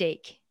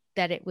mistake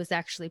that it was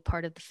actually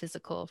part of the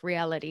physical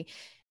reality.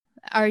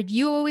 Are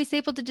you always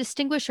able to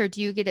distinguish, or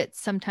do you get it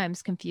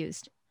sometimes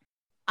confused?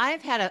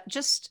 I've had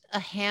just a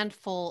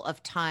handful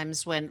of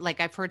times when, like,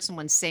 I've heard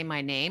someone say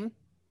my name,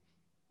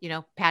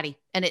 Patty,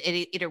 and it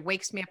either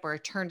wakes me up or I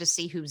turn to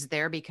see who's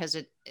there because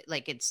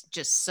it's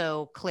just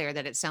so clear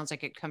that it sounds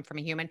like it come from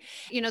a human.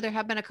 There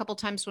have been a couple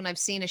times when I've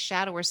seen a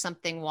shadow or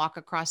something walk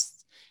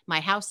across my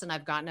house and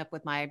I've gotten up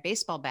with my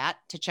baseball bat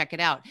to check it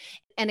out.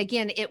 And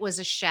again, it was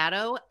a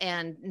shadow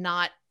and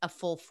not a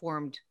full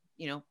formed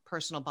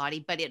personal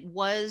body, but it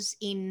was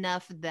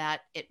enough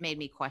that it made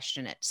me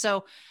question it.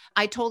 So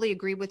I totally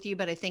agree with you,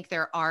 but I think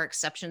there are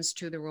exceptions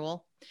to the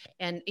rule.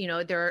 And,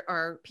 there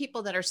are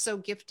people that are so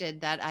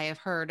gifted that I have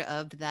heard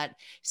of that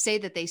say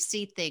that they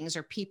see things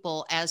or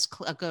people as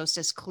a ghost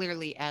as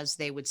clearly as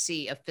they would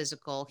see a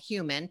physical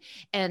human.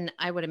 And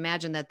I would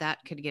imagine that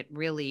could get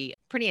really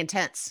pretty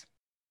intense.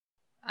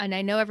 And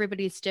I know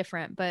everybody's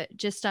different, but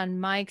just on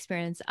my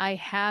experience, I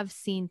have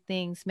seen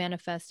things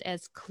manifest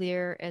as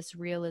clear, as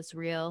real,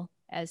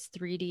 as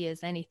 3D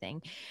as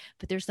anything.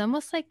 But there's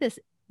almost like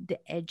the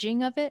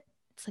edging of it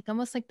It's like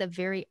almost like the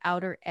very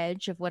outer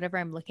edge of whatever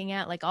I'm looking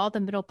at. Like all the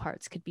middle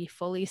parts could be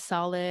fully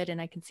solid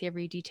and I can see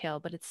every detail,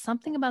 but it's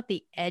something about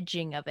the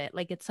edging of it.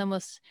 Like it's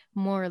almost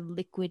more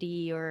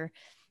liquidy or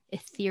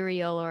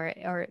ethereal, or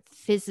it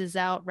fizzes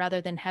out rather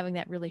than having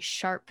that really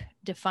sharp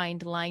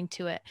defined line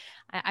to it.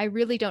 I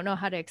really don't know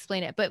how to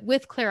explain it, but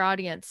with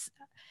clairaudience,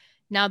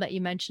 now that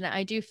you mention it,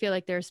 I do feel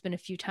like there's been a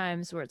few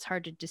times where it's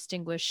hard to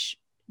distinguish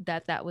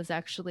that that was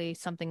actually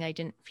something I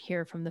didn't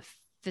hear from the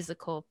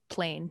physical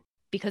plane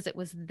because it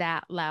was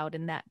that loud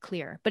and that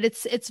clear. But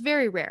it's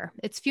very rare.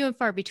 It's few and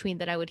far between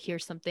that I would hear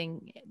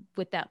something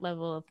with that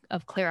level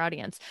of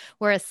clairaudience.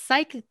 Whereas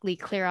psychically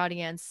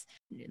clairaudience,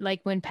 like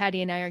when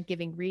Patty and I are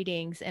giving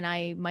readings and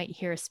I might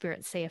hear a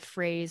spirit say a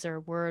phrase or a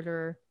word,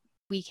 or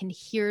we can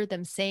hear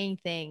them saying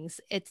things,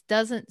 it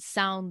doesn't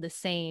sound the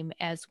same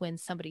as when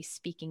somebody's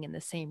speaking in the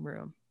same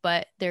room.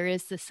 But there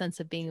is this sense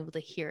of being able to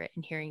hear it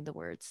and hearing the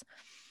words.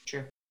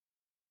 Sure.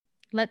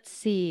 Let's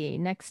see.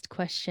 Next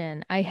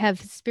question. I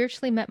have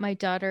spiritually met my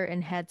daughter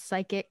and had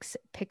psychics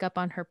pick up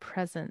on her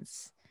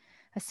presence.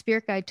 A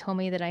spirit guide told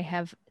me that I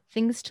have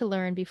things to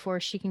learn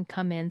before she can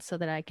come in so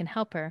that I can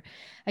help her.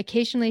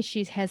 Occasionally,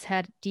 she has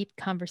had deep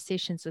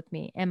conversations with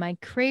me. Am I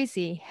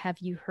crazy? Have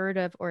you heard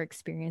of or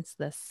experienced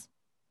this?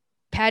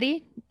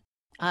 Patty?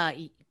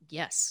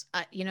 Yes.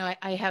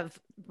 I have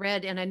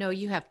read, and I know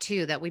you have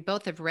too, that we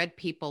both have read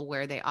people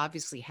where they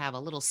obviously have a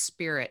little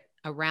spirit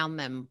around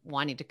them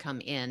wanting to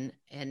come in,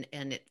 and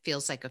it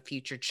feels like a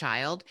future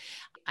child.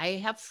 I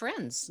have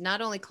friends,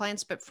 not only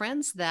clients, but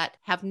friends that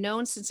have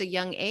known since a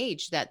young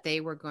age that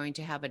they were going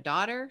to have a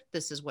daughter.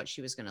 This is what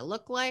she was going to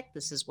look like.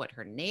 This is what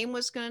her name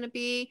was going to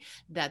be,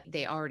 that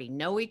they already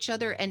know each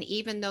other. And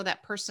even though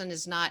that person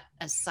is not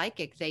a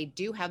psychic, they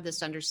do have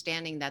this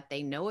understanding that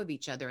they know of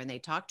each other and they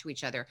talk to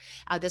each other.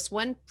 This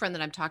one friend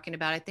that I'm talking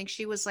about, I think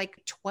she was like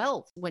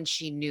 12 when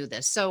she knew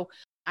this. So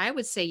I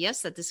would say,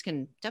 yes, that this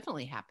can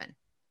definitely happen.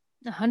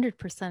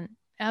 100%.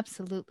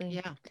 Absolutely.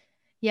 Yeah.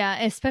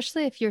 Yeah,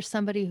 especially if you're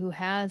somebody who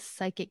has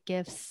psychic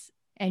gifts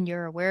and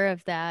you're aware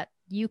of that,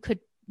 you could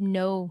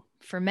know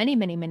for many,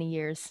 many, many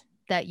years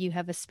that you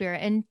have a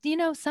spirit. And,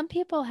 some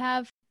people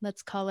have,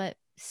 let's call it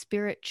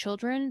spirit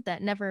children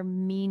that never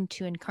mean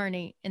to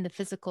incarnate in the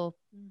physical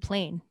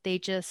plane. They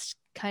just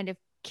kind of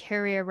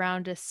carry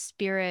around a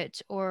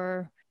spirit.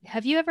 Or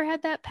have you ever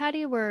had that,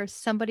 Patty, where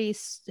somebody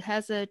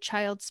has a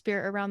child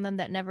spirit around them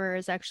that never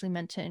is actually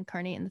meant to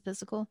incarnate in the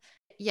physical?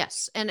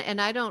 Yes.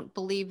 And I don't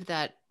believe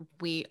that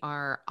we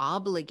are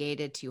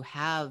obligated to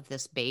have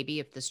this baby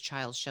if this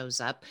child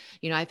shows up.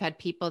 I've had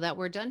people that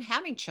were done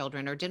having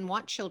children or didn't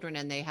want children,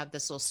 and they have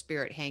this little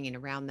spirit hanging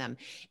around them.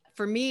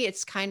 For me,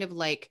 it's kind of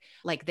like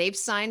they've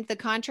signed the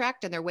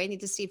contract and they're waiting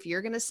to see if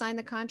you're going to sign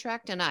the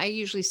contract. And I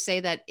usually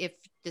say that if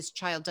this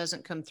child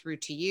doesn't come through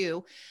to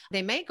you,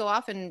 they may go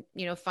off and,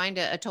 find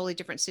a totally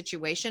different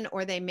situation,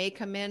 or they may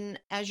come in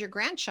as your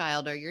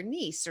grandchild or your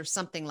niece or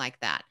something like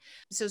that.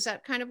 So is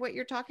that kind of what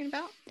you're talking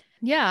about?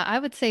 Yeah, I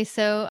would say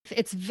so.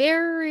 It's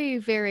very,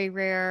 very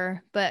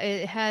rare, but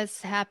it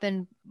has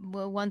happened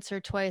once or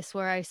twice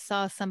where I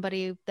saw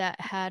somebody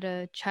that had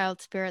a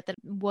child spirit that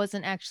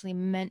wasn't actually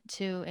meant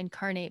to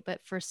incarnate,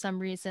 but for some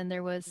reason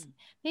there was,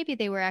 maybe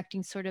they were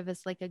acting sort of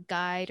as like a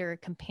guide or a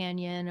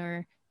companion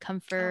or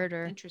comfort,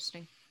 or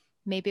interesting.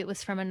 Maybe it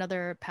was from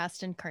another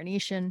past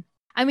incarnation.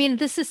 I mean,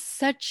 this is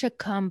such a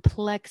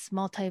complex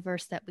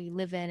multiverse that we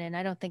live in, and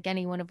I don't think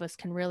any one of us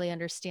can really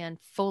understand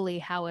fully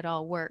how it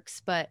all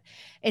works. But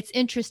it's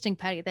interesting,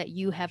 Patty, that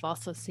you have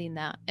also seen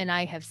that, and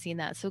I have seen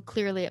that. So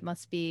clearly it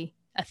must be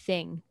a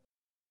thing.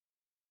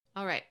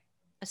 All right.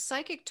 A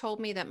psychic told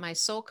me that my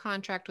soul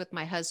contract with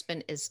my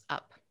husband is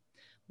up.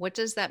 What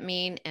does that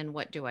mean, and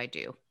what do I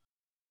do?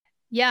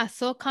 Yeah,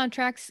 soul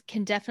contracts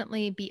can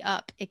definitely be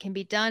up. It can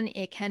be done,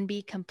 it can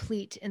be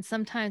complete. And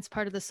sometimes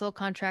part of the soul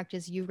contract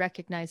is you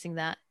recognizing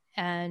that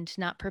and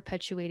not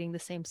perpetuating the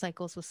same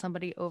cycles with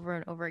somebody over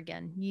and over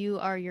again. You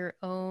are your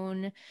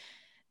own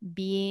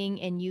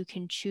being, and you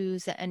can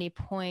choose at any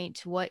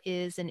point what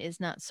is and is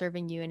not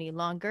serving you any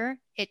longer.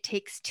 It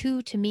takes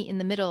two to meet in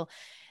the middle.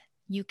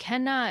 You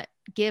cannot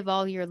give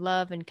all your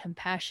love and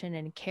compassion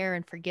and care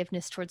and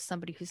forgiveness towards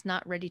somebody who's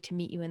not ready to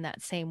meet you in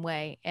that same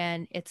way.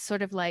 And it's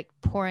sort of like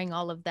pouring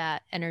all of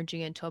that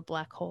energy into a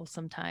black hole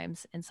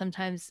sometimes. And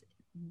sometimes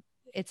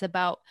it's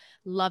about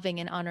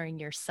loving and honoring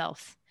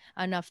yourself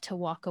enough to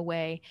walk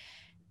away.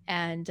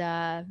 And,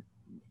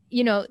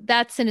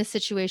 that's in a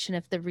situation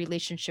if the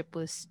relationship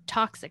was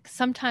toxic.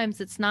 Sometimes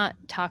it's not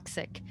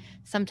toxic.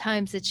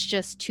 Sometimes it's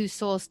just two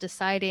souls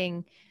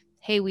deciding,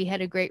 hey, we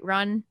had a great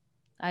run.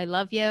 I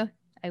love you.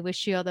 I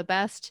wish you all the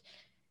best,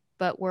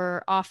 but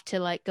we're off to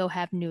like go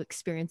have new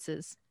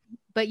experiences.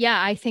 But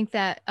yeah, I think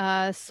that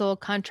soul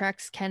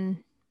contracts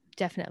can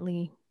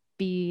definitely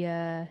be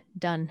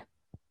done.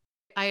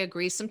 I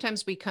agree.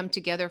 Sometimes we come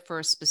together for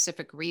a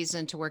specific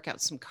reason, to work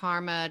out some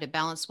karma, to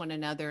balance one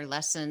another,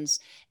 lessons.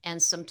 And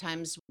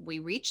sometimes we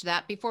reach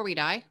that before we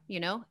die,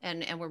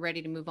 and we're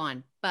ready to move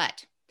on.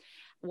 But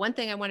one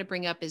thing I want to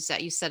bring up is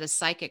that you said a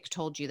psychic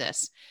told you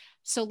this.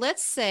 So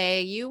let's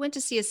say you went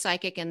to see a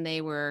psychic and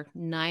they were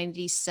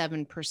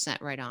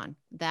 97% right on.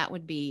 That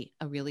would be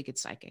a really good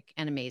psychic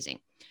and amazing.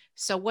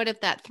 So what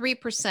if that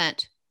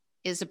 3%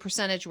 is a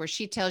percentage where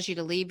she tells you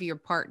to leave your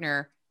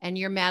partner and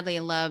you're madly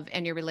in love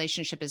and your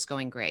relationship is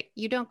going great?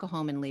 You don't go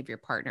home and leave your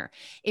partner.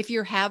 If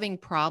you're having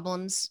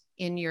problems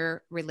in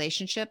your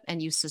relationship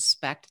and you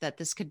suspect that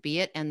this could be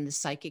it and the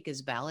psychic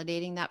is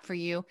validating that for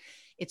you,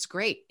 it's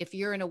great. If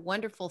you're in a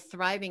wonderful,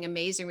 thriving,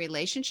 amazing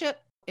relationship,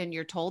 and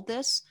you're told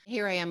this,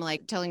 here I am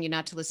like telling you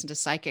not to listen to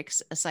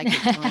psychics, a psychic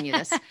telling you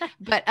this,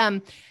 but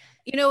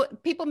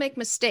people make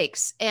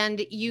mistakes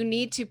and you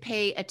need to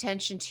pay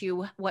attention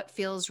to what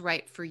feels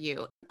right for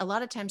you. A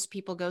lot of times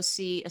people go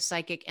see a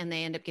psychic and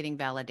they end up getting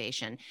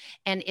validation.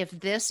 And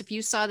if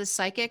you saw the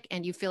psychic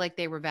and you feel like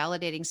they were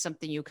validating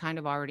something you kind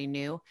of already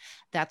knew,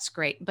 that's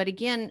great. But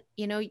again,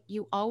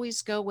 you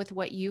always go with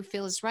what you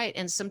feel is right.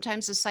 And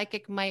sometimes the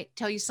psychic might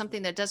tell you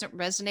something that doesn't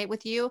resonate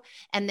with you.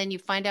 And then you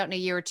find out in a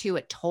year or two,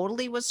 it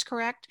totally was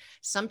correct.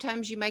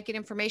 Sometimes you might get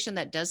information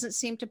that doesn't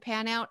seem to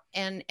pan out,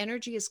 and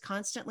energy is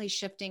constantly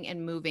shifting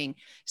and moving.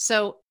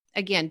 So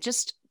again,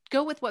 just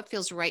go with what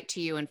feels right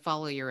to you and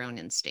follow your own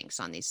instincts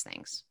on these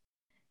things.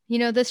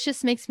 This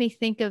just makes me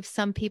think of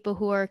some people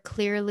who are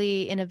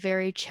clearly in a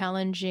very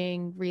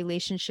challenging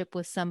relationship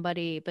with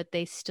somebody, but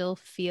they still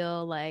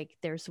feel like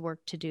there's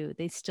work to do.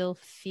 They still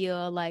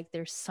feel like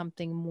there's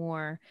something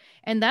more.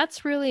 And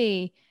that's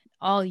really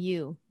all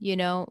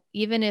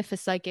even if a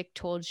psychic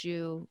told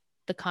you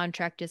the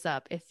contract is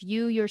up, if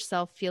you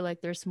yourself feel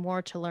like there's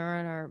more to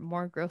learn or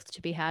more growth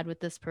to be had with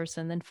this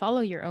person, then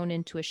follow your own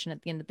intuition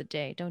at the end of the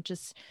day. Don't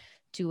just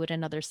do what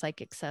another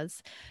psychic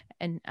says.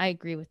 And I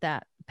agree with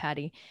that,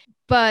 Patty.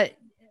 But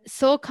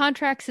soul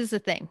contracts is a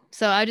thing.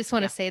 So I just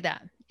want to say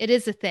that it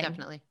is a thing.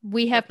 Definitely.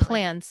 We have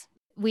plans.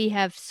 We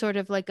have sort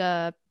of like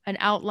an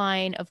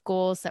outline of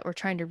goals that we're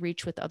trying to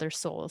reach with other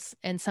souls.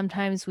 And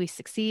sometimes we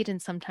succeed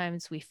and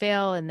sometimes we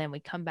fail. And then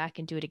we come back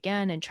and do it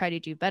again and try to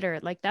do better.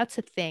 Like that's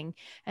a thing.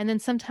 And then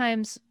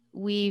sometimes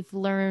we've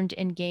learned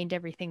and gained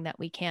everything that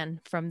we can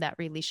from that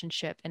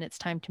relationship and it's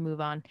time to move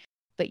on.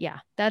 But yeah,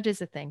 that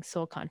is a thing.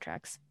 Soul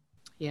contracts.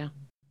 Yeah.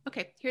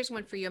 Okay, here's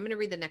one for you. I'm going to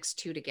read the next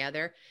two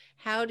together.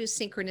 How do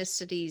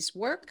synchronicities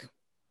work?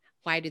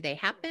 Why do they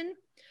happen?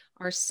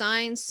 Are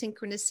signs,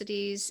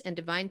 synchronicities, and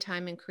divine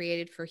timing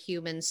created for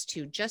humans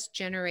to just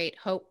generate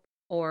hope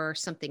or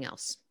something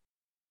else?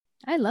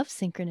 I love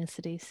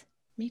synchronicities.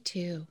 Me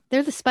too.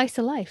 They're the spice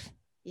of life.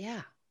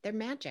 Yeah, they're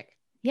magic.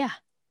 Yeah.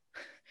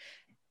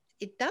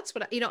 That's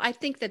what, I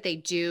think that they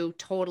do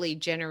totally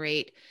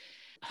generate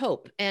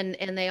hope. And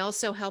they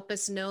also help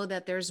us know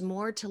that there's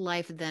more to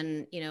life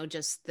than,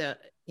 just the,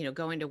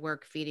 going to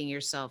work, feeding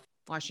yourself,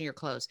 washing your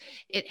clothes.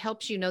 It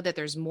helps you know that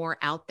there's more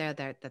out there,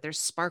 that there's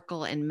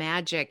sparkle and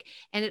magic.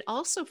 And it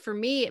also, for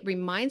me, it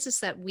reminds us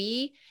that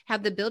we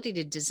have the ability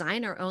to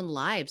design our own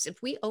lives.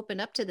 If we open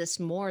up to this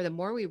more, the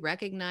more we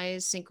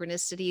recognize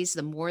synchronicities,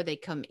 the more they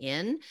come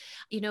in,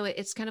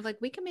 it's kind of like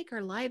we can make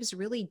our lives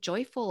really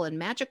joyful and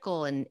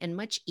magical and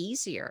much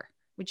easier.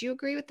 Would you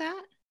agree with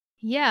that?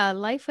 Yeah,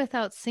 life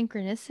without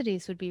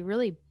synchronicities would be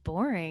really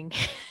boring.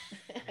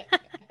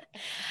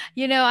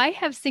 I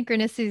have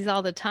synchronicities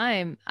all the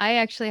time. I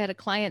actually had a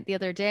client the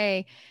other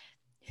day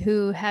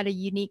who had a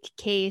unique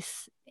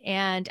case,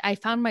 and I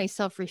found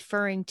myself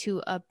referring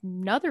to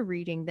another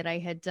reading that I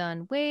had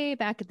done way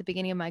back at the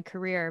beginning of my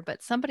career,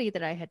 but somebody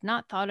that I had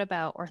not thought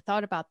about or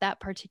thought about that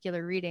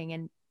particular reading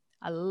in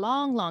a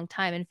long, long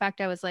time. In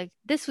fact, I was like,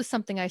 this was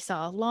something I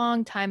saw a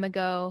long time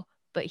ago,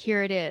 but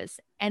here it is.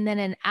 And then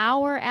an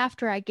hour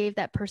after I gave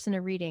that person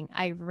a reading,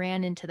 I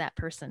ran into that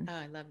person. Oh,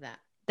 I love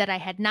that I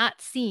had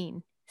not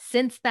seen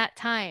since that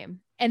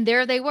time. And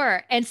there they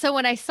were. And so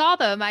when I saw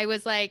them, I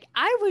was like,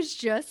 I was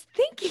just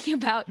thinking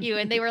about you.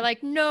 And they were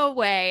like, no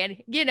way.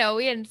 And,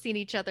 we hadn't seen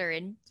each other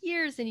in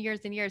years and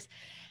years and years.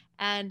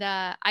 And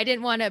I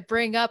didn't want to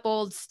bring up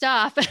old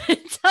stuff and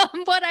tell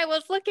them what I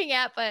was looking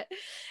at. But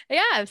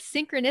yeah,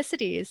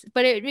 synchronicities.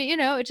 But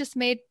it just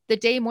made the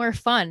day more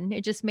fun.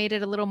 It just made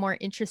it a little more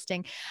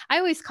interesting. I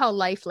always call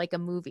life like a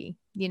movie.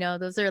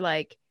 Those are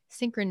like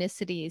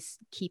synchronicities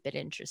keep it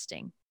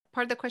interesting.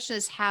 Part of the question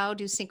is, how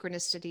do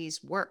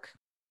synchronicities work?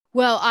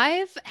 Well,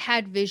 I've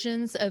had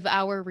visions of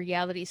our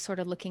reality sort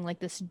of looking like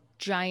this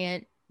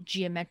giant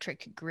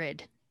geometric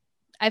grid.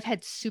 I've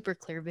had super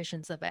clear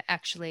visions of it,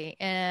 actually.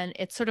 And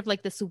it's sort of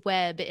like this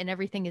web and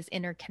everything is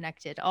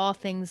interconnected. All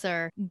things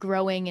are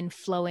growing and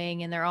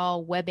flowing and they're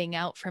all webbing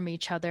out from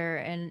each other.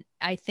 And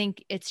I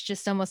think it's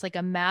just almost like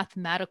a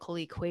mathematical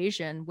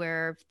equation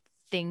where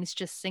things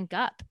just sync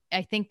up.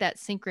 I think that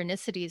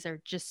synchronicities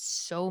are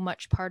just so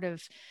much part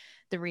of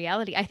the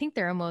reality. I think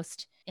they're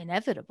almost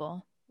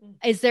inevitable.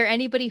 Is there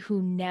anybody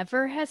who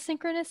never has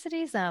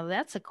synchronicities? Oh,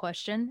 that's a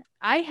question.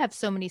 I have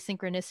so many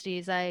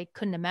synchronicities, I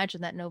couldn't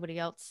imagine that nobody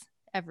else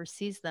ever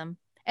sees them,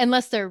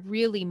 unless they're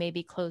really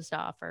maybe closed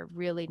off or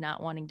really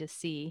not wanting to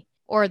see,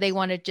 or they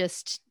want to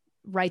just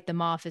write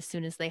them off as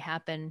soon as they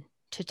happen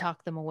to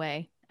talk them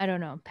away. I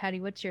don't know. Patty,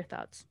 what's your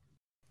thoughts?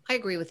 I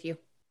agree with you.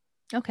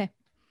 Okay.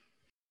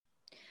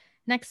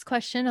 Next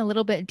question, a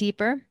little bit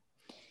deeper.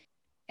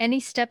 Any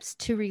steps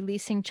to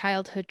releasing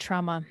childhood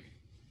trauma?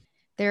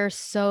 There are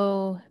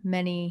so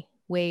many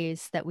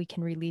ways that we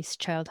can release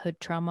childhood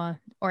trauma,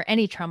 or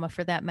any trauma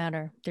for that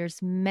matter.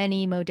 There's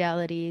many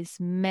modalities,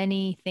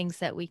 many things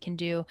that we can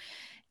do.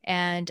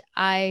 And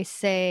I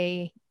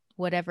say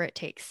whatever it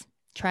takes.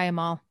 Try them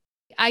all.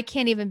 I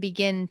can't even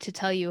begin to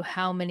tell you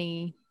how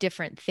many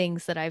different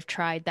things that I've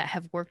tried that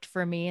have worked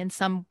for me, and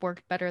some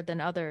worked better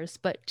than others.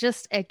 But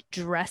just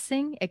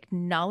acknowledging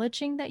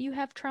that you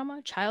have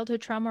trauma, childhood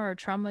trauma, or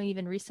trauma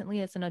even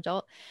recently as an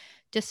adult,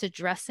 just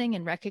addressing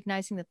and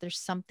recognizing that there's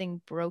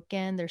something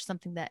broken, there's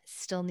something that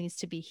still needs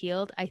to be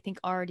healed, I think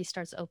already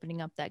starts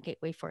opening up that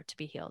gateway for it to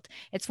be healed.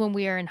 It's when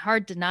we are in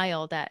hard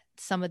denial that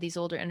some of these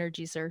older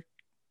energies are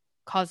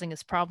causing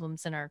us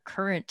problems in our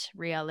current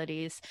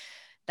realities.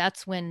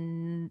 That's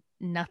when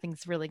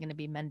nothing's really going to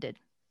be mended.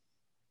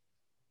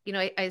 You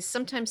know, I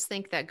sometimes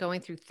think that going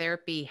through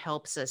therapy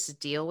helps us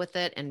deal with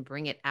it and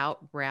bring it out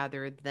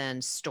rather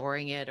than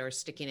storing it or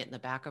sticking it in the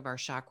back of our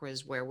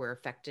chakras where we're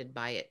affected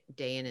by it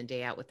day in and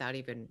day out without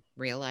even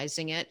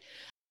realizing it.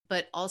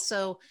 But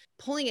also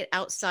pulling it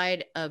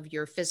outside of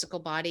your physical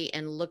body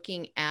and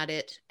looking at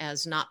it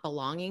as not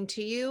belonging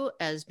to you,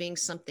 as being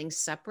something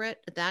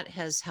separate, that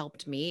has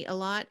helped me a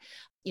lot.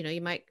 You know,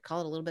 you might call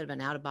it a little bit of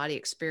an out of body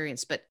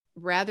experience, but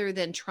rather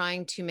than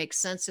trying to make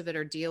sense of it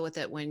or deal with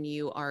it when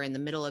you are in the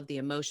middle of the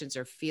emotions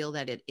or feel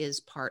that it is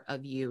part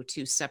of you,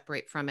 to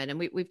separate from it. And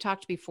we've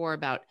talked before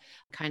about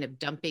kind of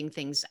dumping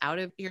things out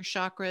of your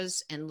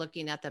chakras and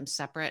looking at them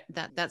separate.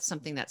 That's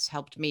something that's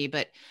helped me.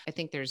 But I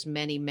think there's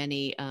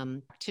many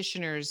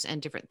practitioners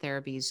and different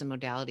therapies and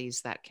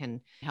modalities that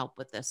can help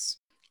with this.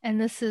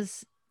 And this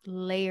is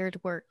layered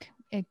work.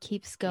 It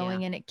keeps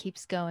going and it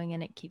keeps going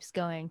and it keeps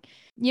going.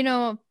 You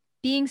know,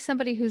 being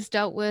somebody who's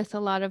dealt with a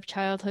lot of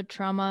childhood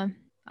trauma,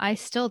 I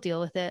still deal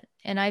with it.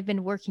 And I've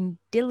been working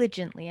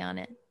diligently on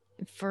it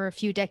for a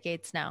few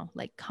decades now,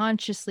 like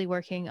consciously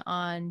working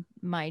on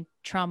my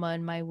trauma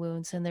and my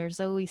wounds. And there's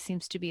always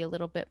seems to be a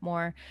little bit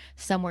more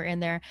somewhere in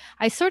there.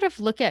 I sort of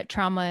look at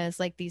trauma as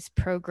like these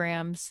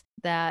programs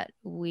that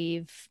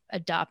we've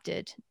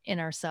adopted in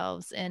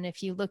ourselves. And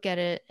if you look at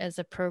it as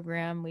a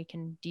program, we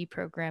can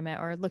deprogram it,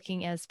 or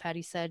looking, as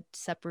Patty said,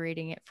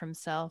 separating it from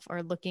self,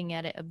 or looking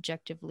at it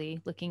objectively,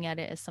 looking at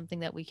it as something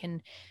that we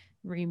can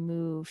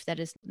remove, that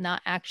is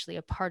not actually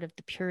a part of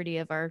the purity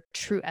of our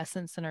true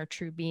essence and our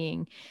true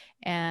being,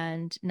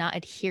 and not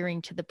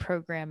adhering to the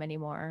program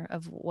anymore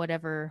of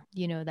whatever,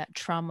 you know, that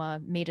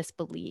trauma made us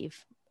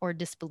believe or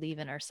disbelieve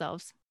in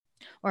ourselves,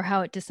 or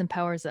how it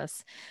disempowers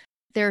us.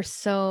 There's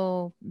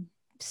so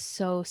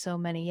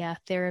many. Yeah.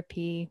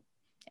 Therapy,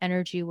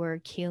 energy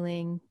work,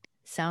 healing,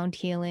 sound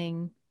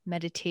healing,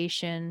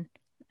 meditation.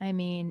 I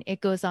mean,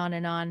 it goes on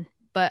and on,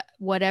 but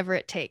whatever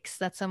it takes.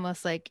 That's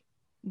almost like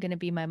going to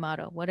be my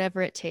motto.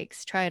 Whatever it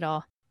takes, try it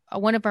all.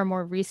 One of our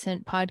more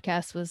recent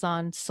podcasts was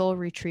on soul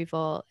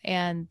retrieval,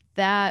 and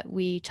that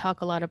we talk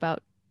a lot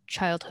about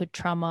childhood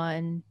trauma,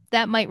 and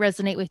that might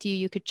resonate with you.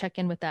 You could check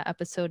in with that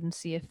episode and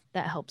see if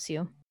that helps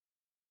you.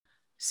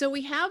 So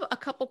we have a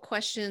couple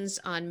questions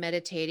on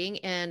meditating,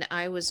 and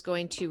I was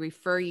going to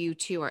refer you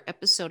to our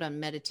episode on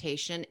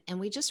meditation. And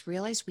we just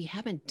realized we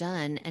haven't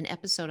done an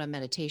episode on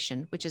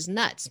meditation, which is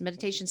nuts.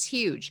 Meditation's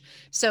huge.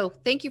 So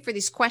thank you for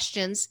these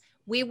questions.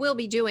 We will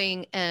be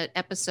doing an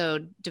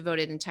episode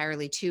devoted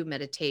entirely to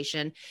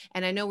meditation.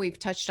 And I know we've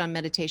touched on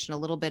meditation a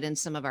little bit in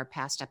some of our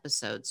past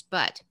episodes,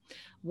 but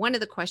one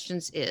of the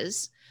questions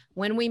is,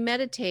 when we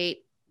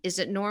meditate, is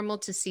it normal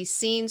to see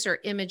scenes or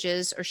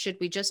images, or should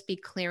we just be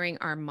clearing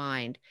our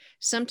mind?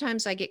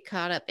 Sometimes I get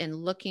caught up in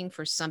looking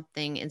for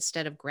something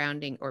instead of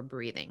grounding or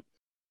breathing.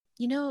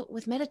 You know,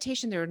 with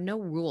meditation, there are no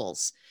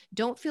rules.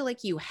 Don't feel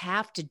like you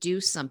have to do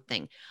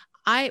something.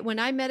 When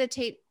I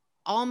meditate,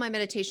 all my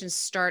meditations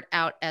start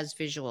out as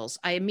visuals.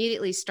 I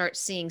immediately start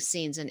seeing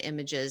scenes and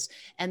images,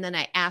 and then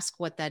I ask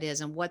what that is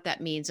and what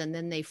that means. And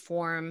then they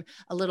form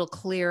a little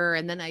clearer.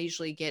 And then I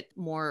usually get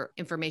more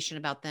information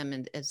about them.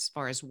 And as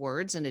far as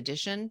words in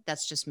addition,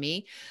 that's just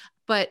me.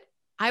 But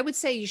I would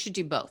say you should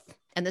do both.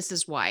 And this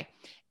is why.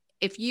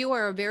 If you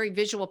are a very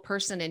visual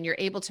person and you're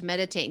able to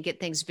meditate and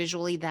get things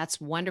visually, that's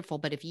wonderful.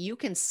 But if you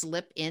can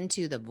slip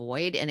into the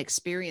void and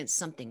experience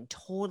something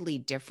totally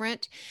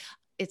different,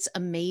 it's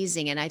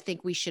amazing. And I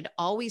think we should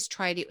always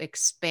try to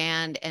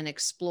expand and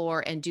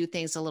explore and do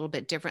things a little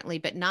bit differently,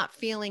 but not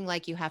feeling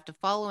like you have to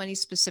follow any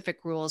specific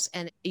rules.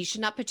 And you should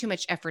not put too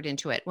much effort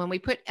into it. When we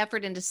put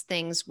effort into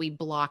things, we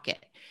block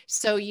it.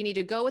 So you need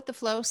to go with the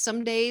flow.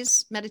 Some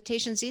days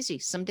meditation's easy.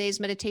 Some days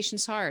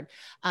meditation's hard.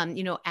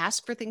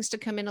 Ask for things to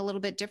come in a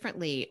little bit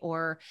differently,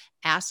 or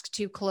ask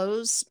to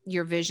close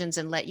your visions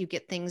and let you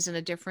get things in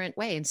a different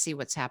way and see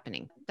what's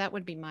happening. That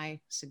would be my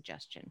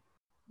suggestion.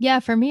 Yeah,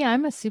 for me,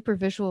 I'm a super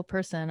visual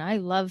person. I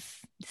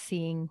love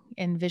seeing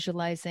and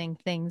visualizing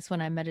things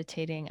when I'm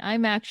meditating.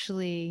 I'm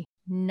actually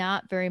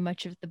not very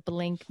much of the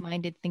blank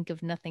minded, think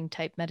of nothing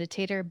type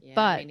meditator,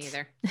 me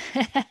neither.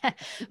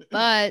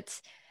 But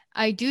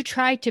I do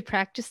try to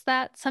practice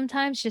that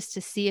sometimes just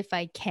to see if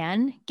I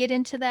can get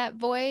into that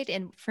void.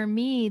 And for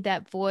me,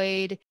 that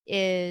void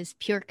is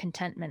pure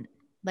contentment.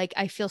 Like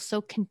I feel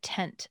so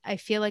content. I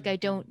feel like I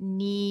don't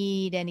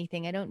need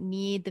anything. I don't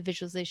need the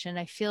visualization.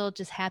 I feel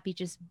just happy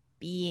just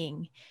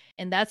being.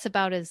 And that's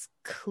about as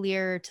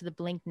clear to the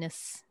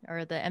blankness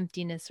or the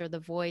emptiness or the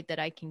void that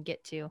I can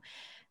get to.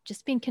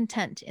 Just being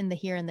content in the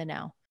here and the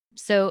now.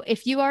 So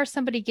if you are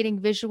somebody getting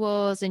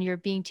visuals and you're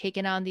being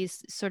taken on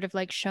these sort of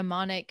like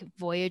shamanic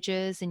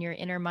voyages in your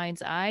inner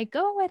mind's eye,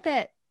 go with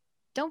it.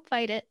 Don't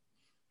fight it.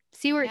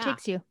 See where it Yeah.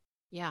 takes you.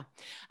 Yeah.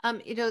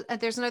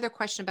 There's another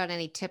question about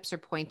any tips or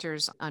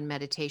pointers on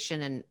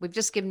meditation. And we've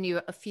just given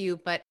you a few,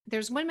 but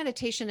there's one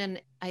meditation, and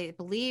I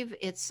believe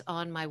it's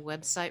on my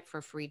website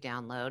for free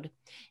download.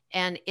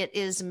 And it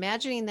is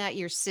imagining that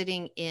you're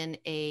sitting in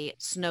a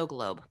snow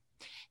globe.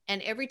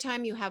 And every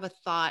time you have a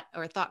thought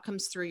or a thought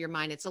comes through your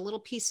mind, it's a little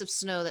piece of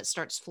snow that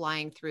starts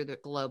flying through the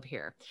globe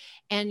here.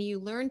 And you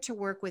learn to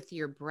work with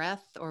your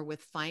breath or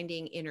with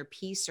finding inner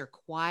peace or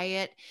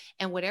quiet,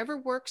 and whatever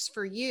works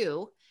for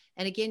you.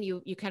 And again,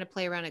 you kind of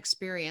play around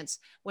experience,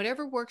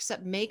 whatever works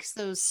that makes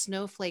those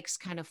snowflakes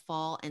kind of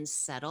fall and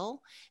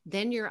settle,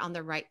 then you're on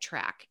the right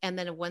track. And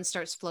then if one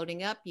starts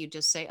floating up, you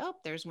just say, oh,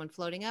 there's one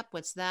floating up.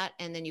 What's that?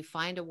 And then you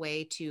find a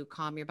way to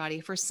calm your body.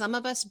 For some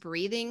of us,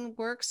 breathing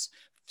works.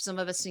 Some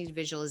of us need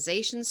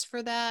visualizations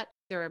for that.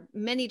 There are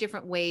many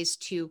different ways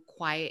to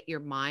quiet your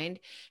mind.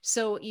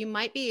 So you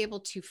might be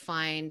able to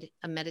find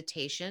a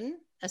meditation,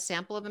 a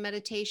sample of a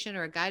meditation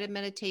or a guided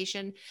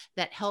meditation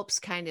that helps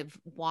kind of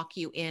walk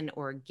you in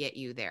or get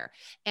you there.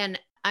 And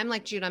I'm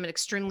like Jude, I'm an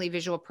extremely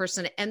visual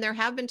person. And there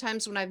have been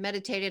times when I've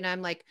meditated and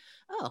I'm like,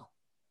 oh,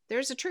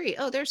 there's a tree.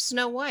 Oh, there's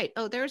Snow White.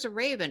 Oh, there's a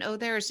raven. Oh,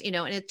 there's, and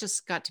it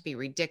just got to be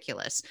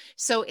ridiculous.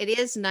 So it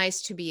is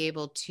nice to be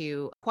able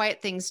to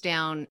quiet things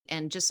down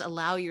and just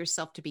allow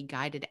yourself to be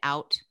guided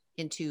out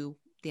into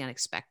the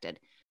unexpected.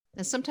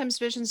 And sometimes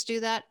visions do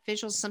that.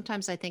 Visuals,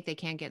 sometimes I think they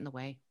can get in the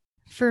way.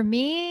 For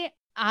me,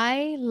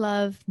 I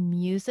love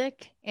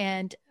music,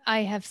 and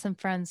I have some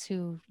friends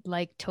who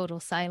like total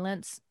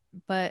silence,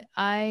 but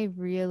I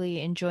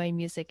really enjoy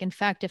music. In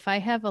fact, if I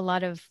have a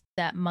lot of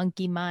that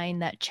monkey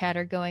mind, that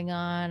chatter going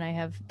on, I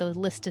have the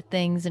list of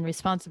things and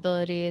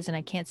responsibilities, and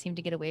I can't seem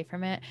to get away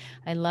from it.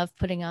 I love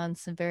putting on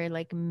some very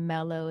like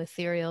mellow,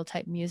 ethereal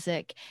type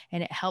music,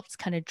 and it helps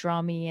kind of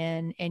draw me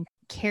in and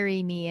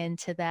carry me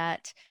into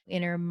that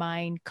inner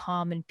mind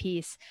calm and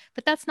peace.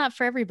 But that's not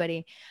for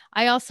everybody.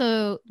 I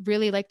also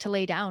really like to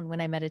lay down when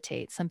I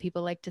meditate. Some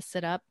people like to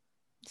sit up.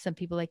 Some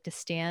people like to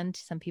stand.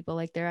 Some people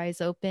like their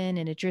eyes open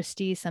in a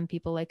drishti. Some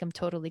people like them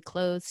totally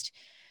closed.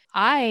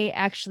 I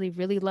actually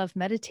really love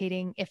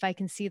meditating if I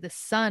can see the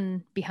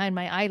sun behind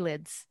my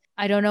eyelids.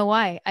 I don't know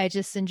why. I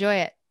just enjoy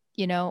it,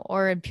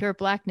 or in pure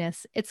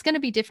blackness. It's going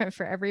to be different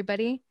for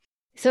everybody.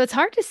 So it's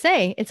hard to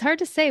say. It's hard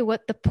to say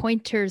what the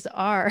pointers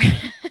are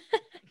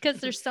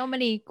because there's so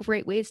many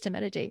great ways to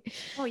meditate.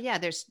 Oh, yeah.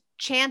 There's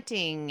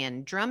chanting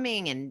and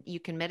drumming, and you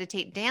can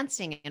meditate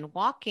dancing and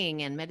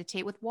walking and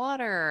meditate with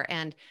water.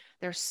 And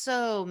there's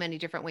so many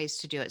different ways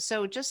to do it.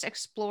 So just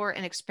explore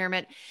and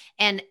experiment.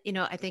 And,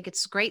 I think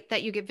it's great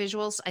that you get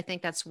visuals. I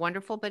think that's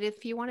wonderful. But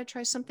if you want to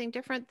try something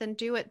different, then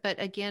do it.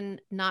 But again,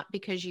 not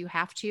because you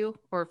have to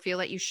or feel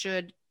that you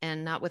should,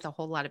 and not with a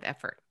whole lot of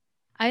effort.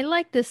 I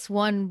like this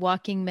one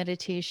walking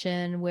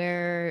meditation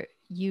where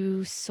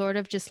you sort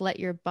of just let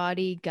your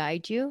body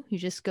guide you. You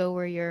just go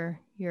where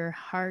your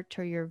heart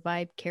or your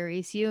vibe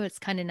carries you. It's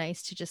kind of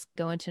nice to just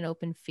go into an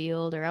open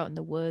field or out in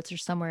the woods or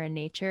somewhere in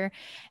nature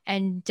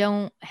and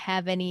don't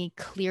have any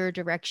clear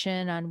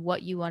direction on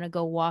what you want to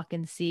go walk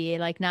and see,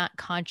 like not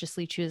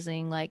consciously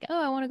choosing like,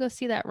 oh, I want to go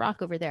see that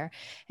rock over there.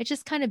 It's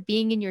just kind of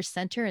being in your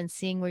center and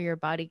seeing where your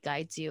body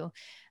guides you.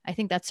 I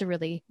think that's a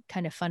really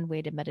kind of fun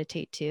way to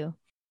meditate too.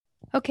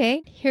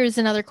 Okay, here's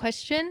another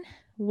question.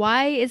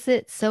 Why is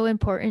it so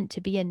important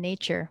to be in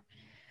nature?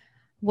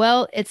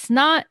 Well, it's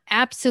not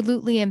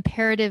absolutely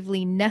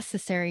imperatively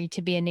necessary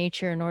to be in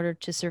nature in order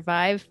to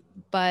survive,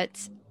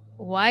 but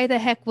why the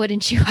heck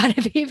wouldn't you want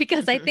to be?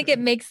 Because I think it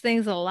makes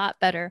things a lot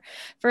better.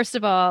 First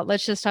of all,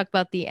 let's just talk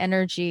about the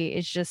energy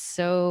is just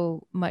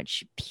so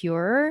much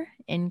purer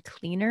and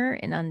cleaner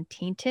and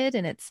untainted.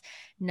 And it's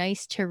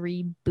nice to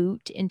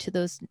reboot into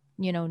those,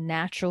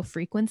 natural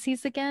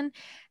frequencies again.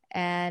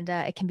 And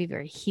it can be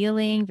very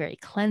healing, very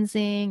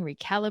cleansing,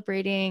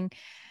 recalibrating.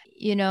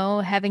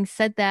 Having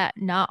said that,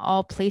 not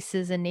all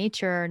places in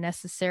nature are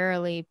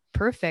necessarily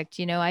perfect.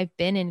 I've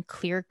been in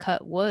clear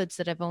cut woods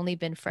that have only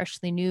been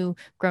freshly new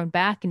grown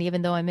back. And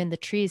even though I'm in the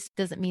trees,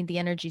 doesn't mean the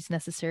energy is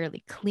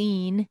necessarily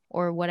clean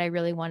or what I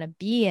really want to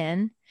be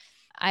in.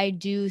 I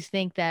do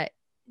think that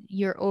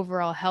your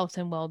overall health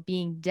and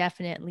well-being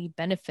definitely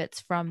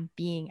benefits from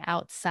being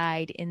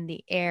outside in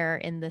the air,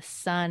 in the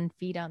sun,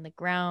 feet on the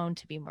ground,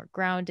 to be more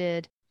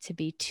grounded, to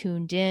be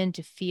tuned in,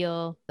 to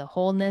feel the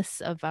wholeness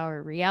of our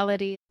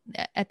reality.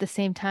 At the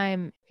same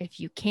time,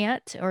 if you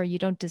can't or you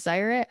don't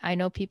desire it, I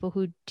know people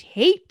who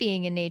hate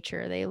being in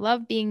nature. They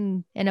love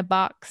being in a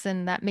box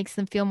and that makes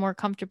them feel more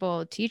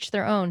comfortable. To each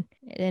their own.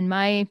 In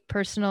my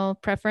personal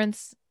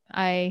preference,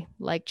 I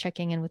like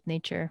checking in with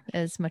nature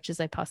as much as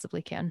I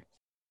possibly can.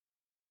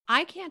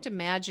 I can't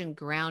imagine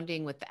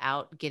grounding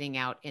without getting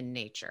out in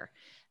nature.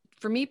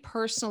 For me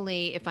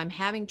personally, if I'm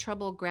having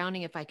trouble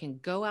grounding, if I can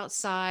go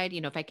outside,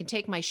 if I can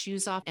take my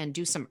shoes off and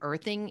do some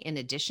earthing in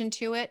addition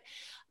to it,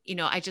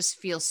 I just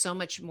feel so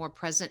much more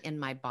present in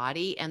my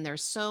body. And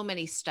there's so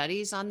many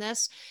studies on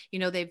this.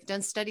 They've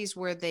done studies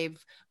where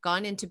they've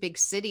gone into big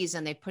cities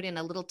and they put in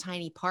a little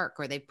tiny park,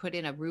 or they put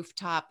in a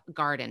rooftop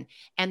garden.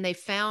 And they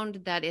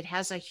found that it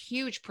has a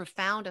huge,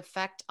 profound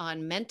effect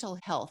on mental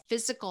health,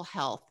 physical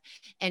health,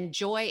 and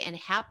joy and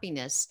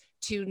happiness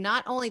to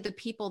not only the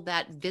people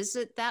that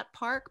visit that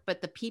park,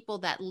 but the people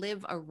that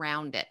live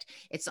around it.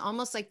 It's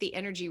almost like the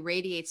energy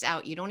radiates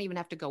out. You don't even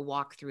have to go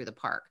walk through the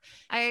park.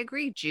 I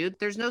agree, Jude.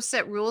 There's no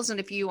set rules. And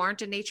if you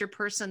aren't a nature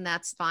person,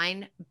 that's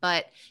fine.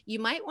 But you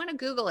might want to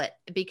Google it,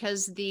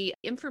 because the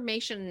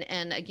information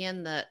and,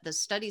 again, the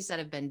studies that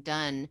have been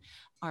done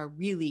are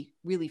really,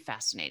 really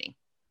fascinating.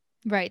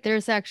 Right.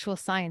 There's actual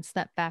science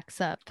that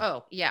backs up.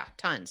 Oh, yeah,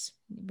 tons.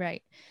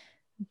 Right.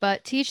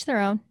 But to each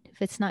their own.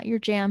 If it's not your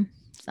jam,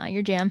 it's not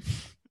your jam.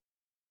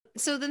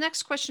 So the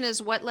next question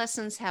is, what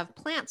lessons have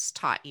plants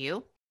taught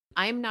you?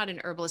 I'm not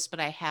an herbalist,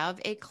 but I have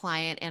a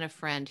client and a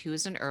friend who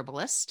is an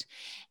herbalist,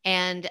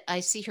 and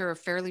I see her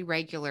fairly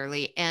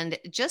regularly. And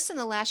just in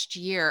the last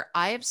year,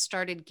 I have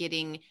started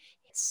getting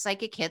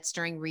psychic hits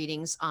during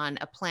readings on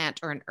a plant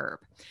or an herb.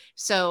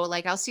 So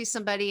like I'll see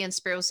somebody and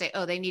spirit will say,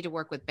 oh, they need to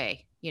work with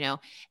Bay,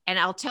 and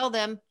I'll tell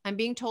them, I'm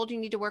being told you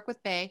need to work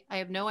with Bay. I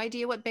have no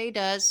idea what Bay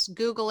does.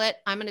 Google it.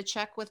 I'm going to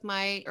check with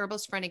my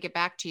herbalist friend and get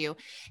back to you.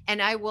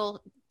 And I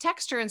will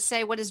text her and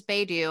say, what does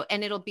Bay do?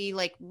 And it'll be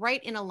like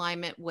right in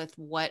alignment with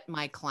what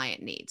my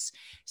client needs.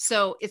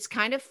 So it's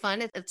kind of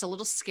fun. It's a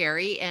little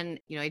scary. And,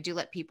 I do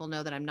let people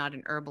know that I'm not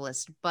an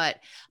herbalist, but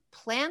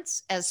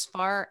plants, as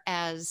far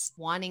as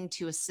wanting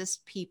to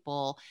assist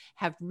people,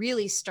 have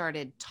really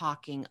started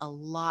talking a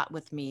lot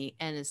with me.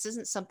 And this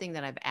isn't something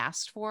that I've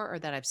asked for or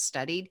that I've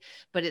studied,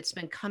 but it's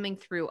been coming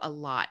through a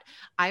lot.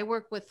 I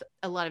work with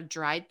a lot of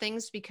dried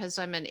things because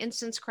I'm an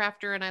incense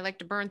crafter and I like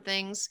to burn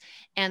things.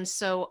 And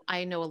so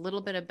I know a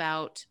little bit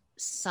about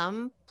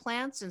some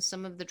plants, and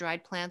some of the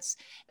dried plants,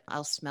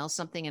 I'll smell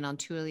something and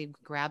intuitively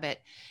grab it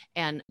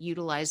and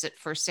utilize it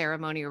for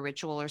ceremony or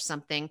ritual or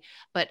something.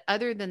 But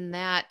other than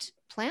that,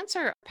 plants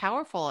are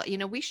powerful.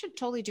 We should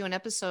totally do an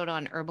episode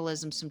on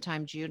herbalism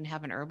sometime, Jude, and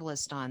have an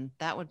herbalist on.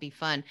 That would be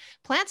fun.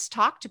 Plants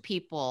talk to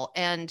people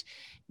and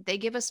they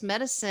give us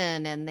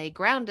medicine and they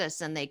ground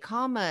us and they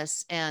calm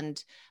us.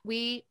 And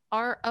we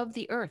are of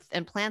the earth,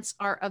 and plants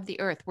are of the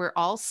earth. We're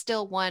all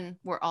still one.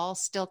 We're all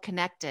still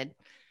connected.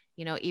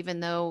 Even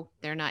though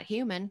they're not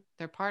human,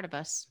 they're part of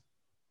us.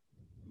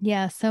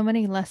 Yeah, so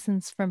many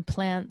lessons from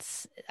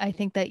plants. I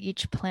think that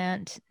each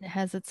plant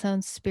has its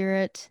own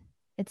spirit,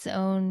 its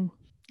own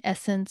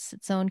essence,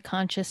 its own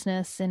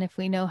consciousness. And if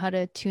we know how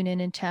to tune in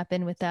and tap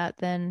in with that,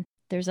 then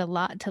there's a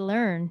lot to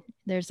learn.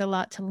 There's a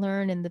lot to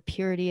learn in the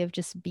purity of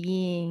just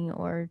being,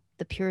 or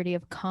the purity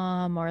of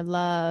calm or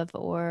love,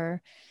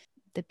 or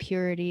the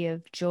purity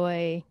of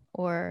joy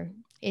or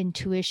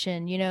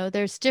intuition.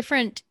 There's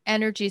different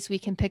energies we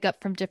can pick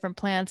up from different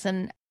plants,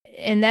 and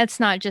that's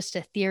not just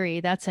a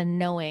theory, that's a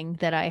knowing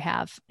that I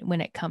have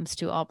when it comes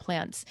to all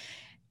plants.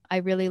 I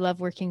really love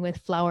working with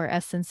flower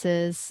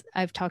essences.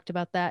 I've talked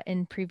about that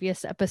in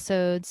previous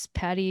episodes.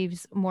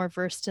 Patty's more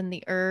versed in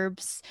the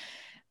herbs.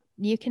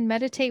 You can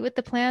meditate with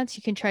the plants.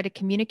 You can try to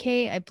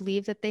communicate. I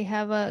believe that they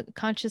have a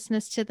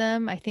consciousness to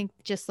them. I think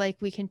just like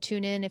we can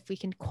tune in, if we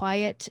can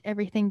quiet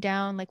everything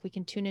down, like we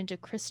can tune into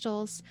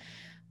crystals,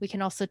 we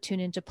can also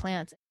tune into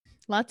plants.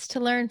 Lots to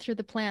learn through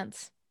the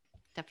plants.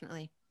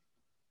 Definitely.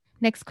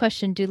 Next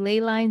question. Do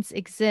ley lines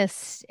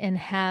exist and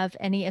have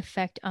any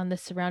effect on the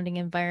surrounding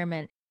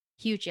environment?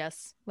 Huge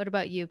yes. What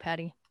about you,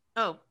 Patty?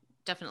 Oh,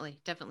 definitely.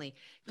 Definitely.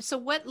 So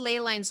what ley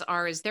lines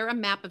are, is they're a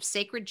map of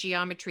sacred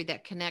geometry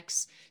that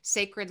connects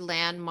sacred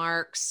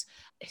landmarks,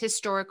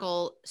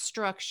 historical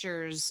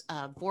structures,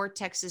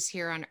 vortexes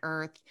here on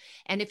Earth.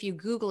 And if you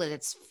Google it,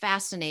 it's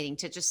fascinating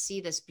to just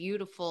see this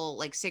beautiful,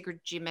 like,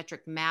 sacred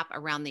geometric map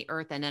around the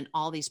Earth, and then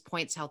all these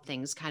points, how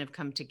things kind of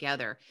come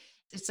together.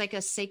 It's like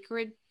a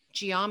sacred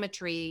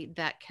geometry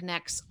that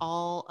connects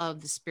all of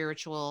the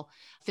spiritual,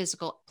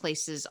 physical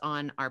places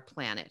on our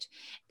planet.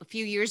 A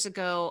few years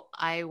ago,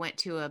 I went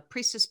to a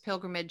priestess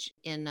pilgrimage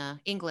in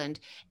England,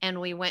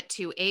 and we went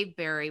to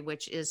Avebury,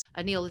 which is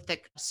a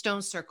Neolithic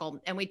stone circle,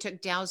 and we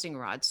took dowsing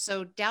rods.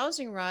 So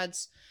dowsing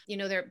rods,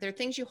 they're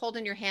things you hold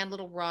in your hand,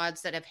 little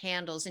rods that have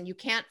handles, and you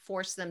can't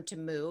force them to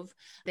move.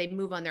 They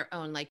move on their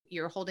own. Like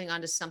you're holding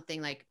onto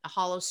something like a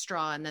hollow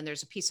straw, and then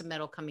there's a piece of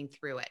metal coming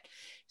through it.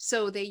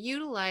 So they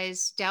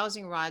utilize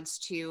dowsing rods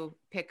to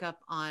pick up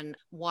on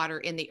water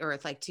in the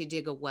earth, like to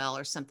dig a well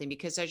or something,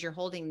 because as you're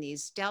holding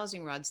these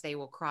dowsing rods, they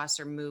will cross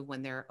or move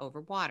when they're over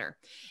water.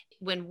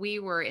 When we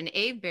were in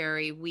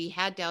Avebury, we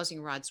had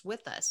dowsing rods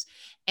with us.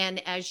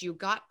 And as you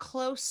got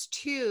close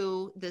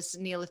to this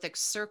Neolithic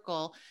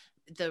circle,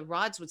 the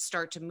rods would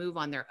start to move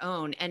on their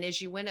own. And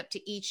as you went up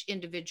to each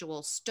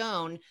individual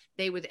stone,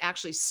 they would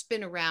actually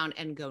spin around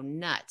and go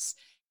nuts.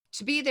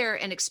 to be there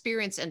and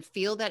experience and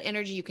feel that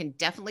energy. You can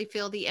definitely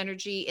feel the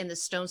energy in the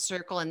stone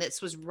circle. And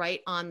this was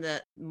right on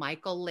the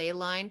Michael ley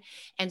line.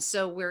 And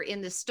so we're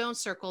in the stone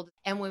circle.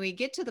 And when we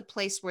get to the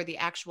place where the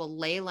actual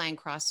ley line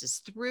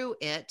crosses through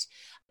it,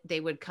 they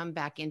would come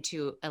back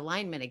into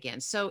alignment again.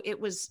 So it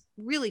was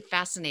really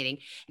fascinating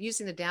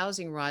using the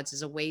dowsing rods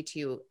as a way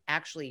to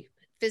actually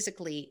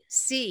physically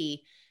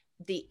see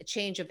the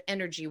change of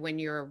energy when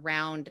you're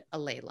around a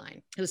ley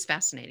line. It was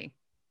fascinating.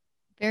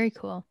 Very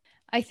cool.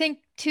 I think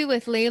too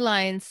with ley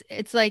lines,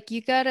 it's like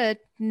you gotta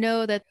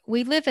know that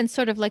we live in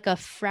sort of like a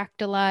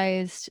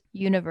fractalized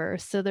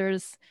universe. So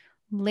there's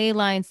ley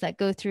lines that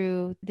go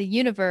through the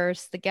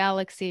universe, the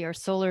galaxy or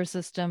solar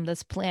system,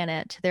 this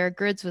planet. There are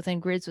grids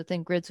within grids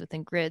within grids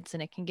within grids,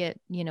 and it can get,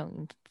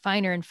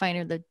 finer and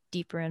finer the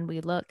deeper in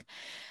we look.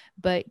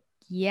 But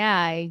yeah,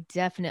 I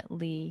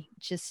definitely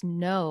just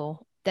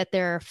know that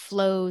there are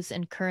flows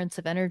and currents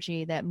of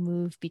energy that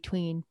move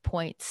between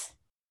points.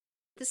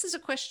 This is a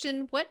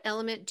question. What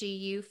element do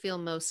you feel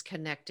most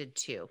connected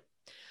to?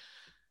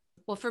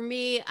 Well, for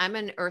me, I'm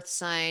an earth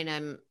sign.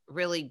 I'm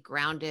really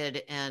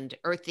grounded and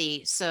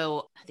earthy.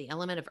 So the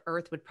element of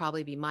earth would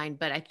probably be mine,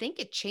 but I think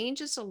it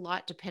changes a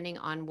lot depending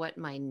on what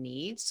my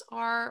needs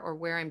are or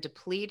where I'm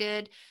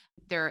depleted.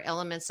 There are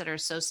elements that are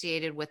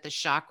associated with the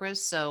chakras.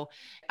 So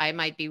I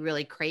might be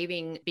really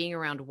craving being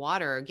around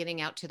water or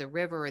getting out to the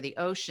river or the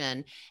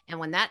ocean. And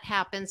when that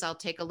happens, I'll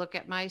take a look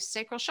at my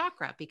sacral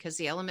chakra because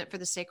the element for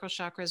the sacral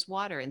chakra is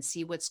water and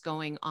see what's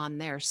going on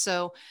there.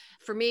 So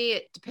for me,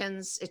 it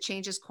depends. It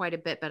changes quite a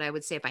bit, but I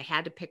would say if I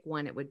had to pick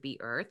one, it would be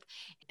earth.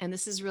 And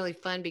this is really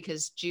fun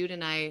because Jude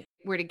and I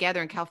were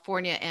together in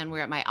California and we're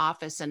at my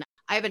office and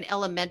I have an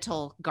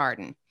elemental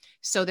garden.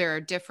 So there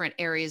are different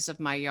areas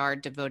of my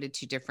yard devoted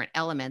to different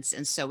elements.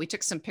 And so we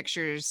took some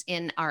pictures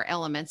in our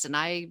elements and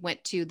I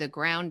went to the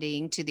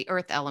grounding to the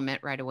earth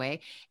element right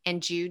away.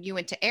 And Jude, you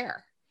went to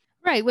air.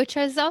 Right, which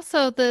is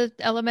also the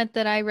element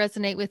that I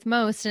resonate with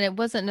most. And it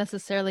wasn't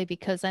necessarily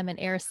because I'm an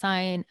air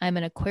sign. I'm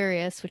an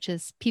Aquarius, which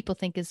is people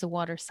think is a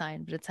water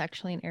sign, but it's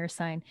actually an air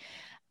sign.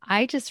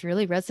 I just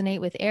really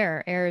resonate with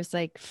air. Air is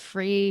like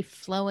free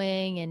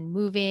flowing and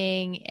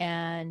moving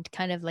and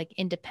kind of like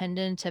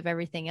independent of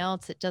everything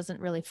else. It doesn't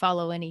really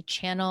follow any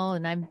channel.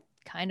 And I'm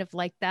kind of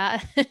like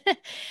that.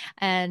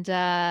 And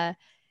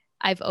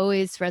I've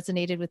always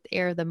resonated with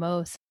air the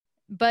most.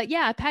 But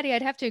yeah, Patty,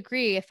 I'd have to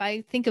agree. If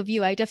I think of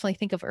you, I definitely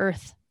think of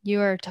Earth.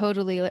 You are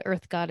totally the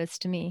Earth goddess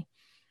to me.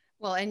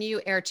 Well, and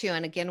you air too.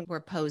 And again, we're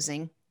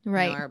posing,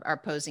 Right. our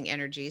posing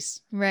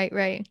energies. Right,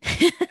 right.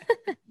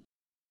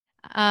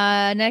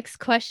 Next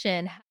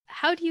question.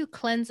 How do you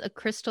cleanse a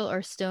crystal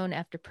or stone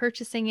after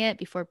purchasing it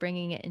before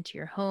bringing it into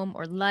your home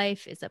or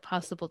life? Is it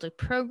possible to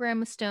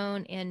program a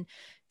stone? And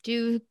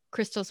do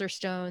crystals or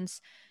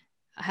stones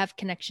have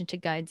connection to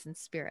guides and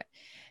spirit?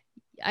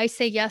 I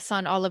say yes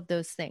on all of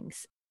those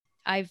things.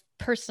 I've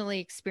personally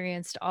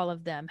experienced all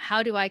of them.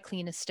 How do I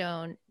clean a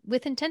stone?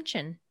 With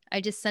intention. I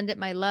just send it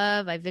my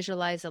love. I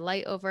visualize a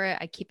light over it.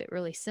 I keep it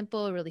really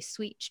simple, really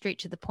sweet, straight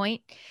to the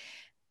point.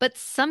 But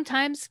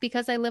sometimes,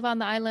 because I live on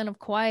the island of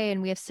Kauai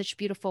and we have such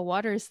beautiful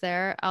waters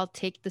there, I'll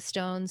take the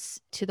stones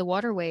to the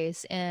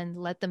waterways and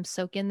let them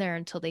soak in there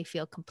until they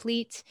feel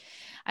complete.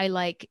 I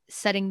like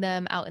setting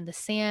them out in the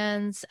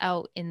sands,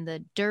 out in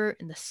the dirt,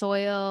 in the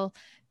soil,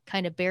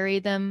 kind of bury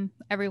them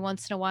every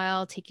once in a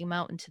while, taking them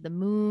out into the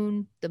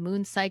moon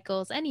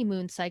cycles, any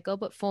moon cycle,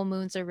 but full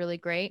moons are really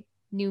great.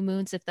 New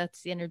moons, if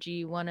that's the energy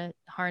you want to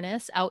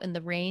harness, out in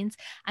the rains.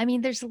 I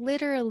mean, there's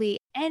literally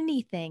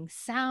anything,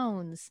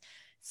 sounds,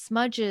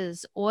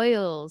 smudges,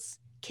 oils,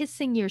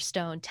 kissing your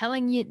stone,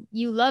 telling you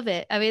you love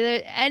it. I mean,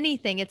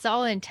 anything. It's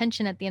all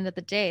intention at the end of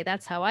the day.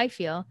 That's how I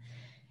feel.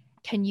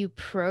 Can you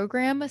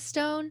program a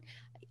stone?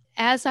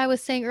 As I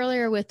was saying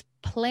earlier with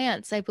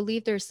plants, I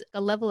believe there's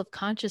a level of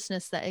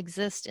consciousness that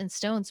exists in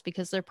stones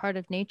because they're part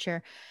of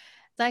nature.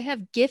 I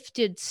have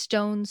gifted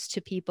stones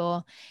to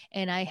people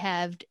and I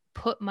have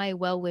put my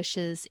well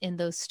wishes in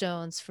those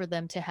stones for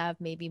them to have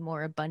maybe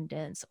more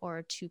abundance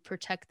or to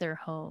protect their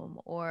home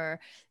or,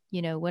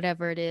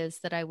 whatever it is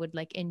that I would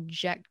like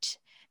inject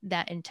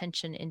that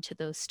intention into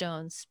those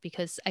stones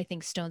because I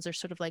think stones are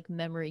sort of like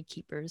memory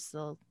keepers.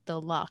 They'll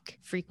lock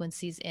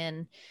frequencies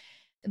in.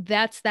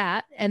 That's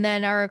that. And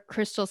then our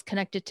crystals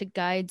connected to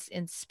guides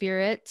and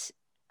spirit.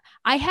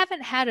 I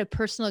haven't had a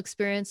personal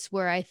experience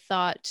where I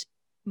thought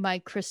my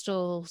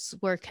crystals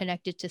were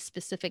connected to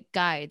specific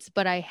guides,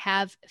 but I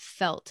have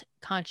felt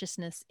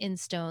consciousness in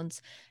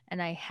stones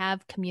and I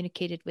have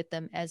communicated with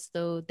them as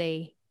though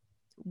they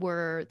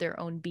were their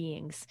own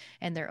beings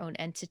and their own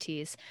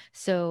entities.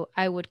 So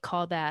I would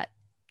call that,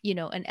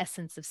 an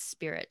essence of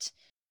spirit.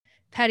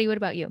 Patty, what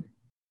about you?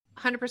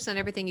 100%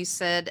 everything you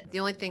said. The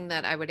only thing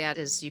that I would add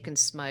is you can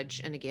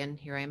smudge. And again,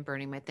 here I am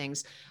burning my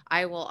things.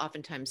 I will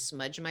oftentimes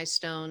smudge my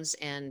stones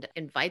and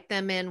invite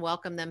them in,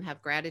 welcome them,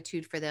 have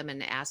gratitude for them,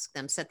 and ask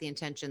them, set the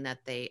intention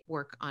that they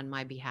work on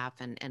my behalf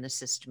and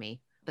assist me.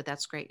 But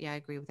that's great. Yeah, I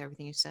agree with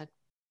everything you said.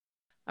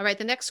 All right.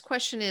 The next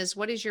question is,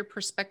 what is your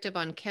perspective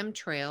on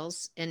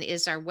chemtrails? And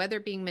is our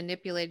weather being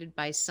manipulated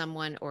by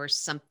someone or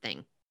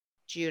something?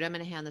 Jude, I'm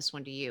going to hand this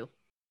one to you.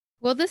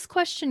 Well, this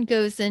question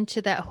goes into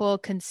that whole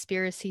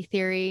conspiracy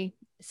theory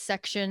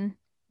section,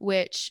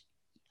 which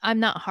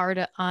I'm not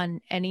hard on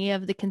any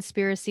of the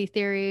conspiracy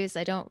theories.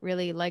 I don't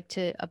really like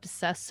to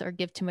obsess or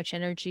give too much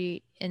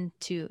energy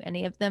into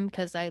any of them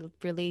because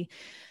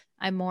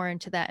I'm more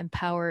into that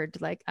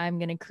empowered, like I'm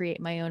going to create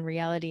my own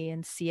reality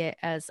and see it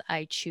as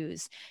I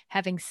choose.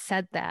 Having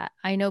said that,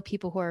 I know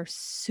people who are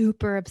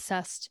super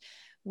obsessed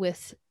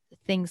with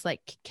things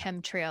like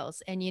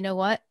chemtrails, and you know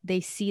what? They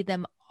see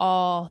them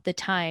all the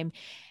time.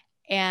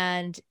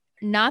 And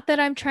not that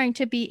I'm trying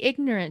to be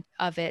ignorant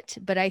of it,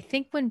 but I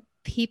think when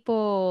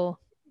people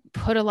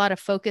put a lot of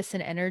focus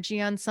and energy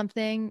on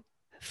something,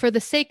 for the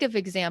sake of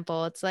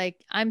example, it's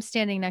like I'm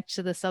standing next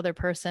to this other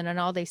person and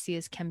all they see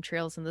is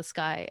chemtrails in the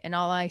sky, and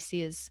all I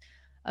see is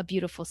a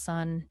beautiful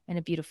sun and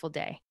a beautiful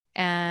day.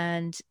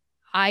 And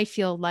I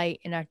feel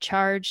light and are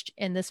charged,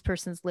 and this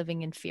person's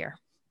living in fear.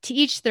 To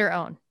each their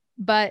own.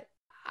 But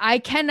I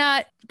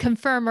cannot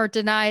confirm or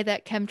deny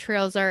that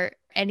chemtrails are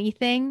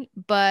anything,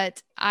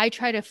 but I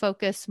try to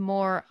focus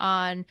more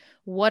on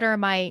what are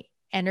my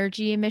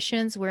energy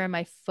emissions? Where am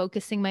I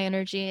focusing my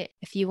energy?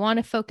 If you want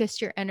to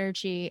focus your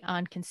energy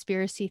on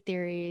conspiracy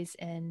theories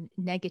and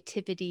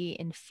negativity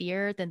and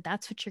fear, then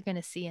that's what you're going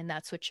to see and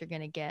that's what you're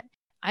going to get.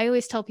 I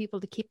always tell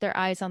people to keep their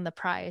eyes on the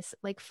prize,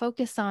 like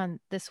focus on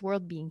this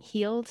world being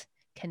healed,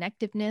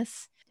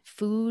 connectiveness,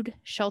 food,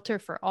 shelter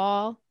for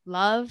all,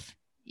 love,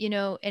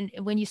 and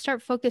when you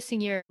start focusing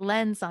your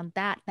lens on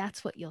that,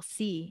 that's what you'll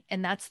see.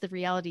 And that's the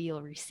reality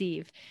you'll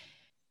receive.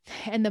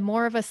 And the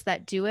more of us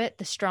that do it,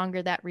 the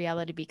stronger that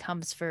reality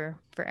becomes for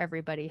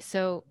everybody.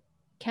 So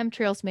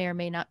chemtrails may or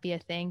may not be a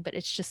thing, but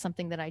it's just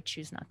something that I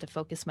choose not to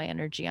focus my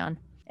energy on.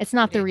 It's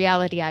not the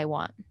reality I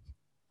want.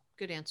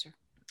 Good answer.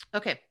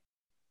 Okay.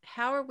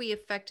 How are we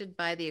affected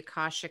by the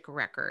Akashic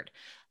record?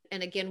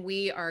 And again,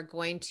 we are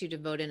going to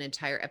devote an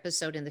entire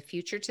episode in the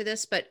future to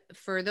this. But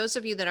for those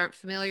of you that aren't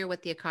familiar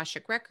with the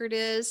Akashic record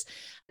is,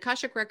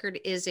 Akashic record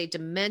is a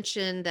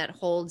dimension that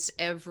holds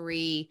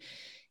every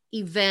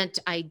event,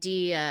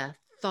 idea,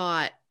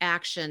 thought,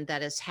 action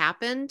that has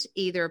happened,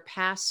 either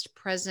past,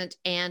 present,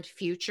 and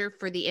future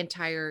for the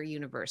entire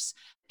universe.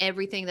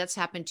 Everything that's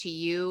happened to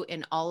you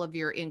in all of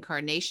your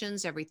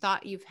incarnations, every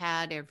thought you've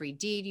had, every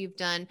deed you've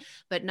done,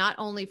 but not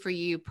only for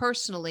you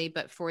personally,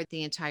 but for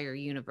the entire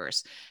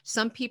universe.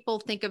 Some people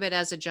think of it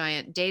as a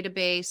giant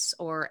database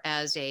or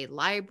as a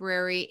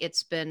library.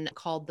 It's been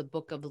called the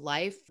Book of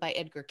Life by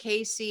Edgar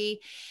Cayce.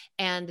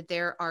 And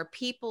there are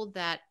people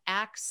that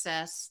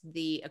access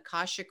the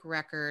Akashic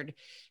record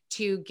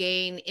to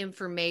gain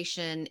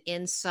information,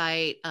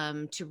 insight,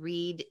 to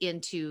read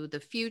into the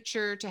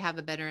future, to have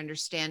a better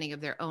understanding of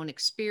their own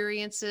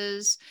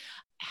experiences,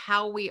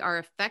 how we are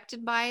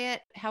affected by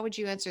it. How would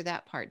you answer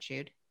that part,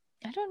 Jude?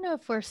 I don't know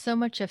if we're so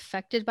much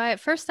affected by it.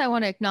 First, I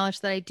want to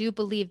acknowledge that I do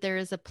believe there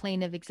is a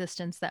plane of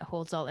existence that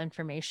holds all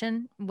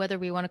information, whether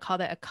we want to call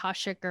that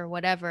Akashic or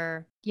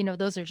whatever,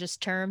 those are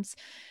just terms.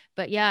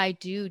 But yeah, I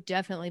do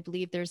definitely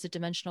believe there's a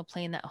dimensional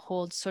plane that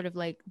holds sort of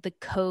like the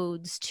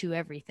codes to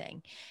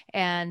everything.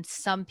 And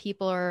some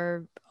people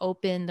are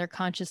open, their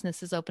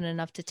consciousness is open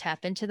enough to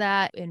tap into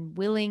that and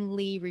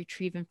willingly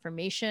retrieve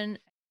information.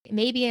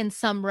 Maybe in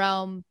some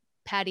realm,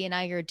 Patty and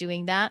I are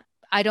doing that.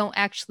 I don't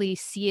actually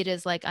see it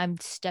as like I'm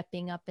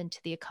stepping up into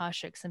the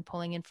Akashics and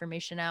pulling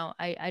information out.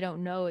 I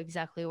don't know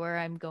exactly where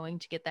I'm going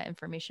to get that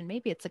information.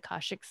 Maybe it's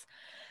Akashics.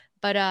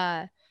 But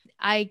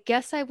I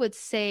guess I would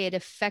say it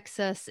affects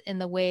us in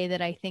the way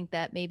that I think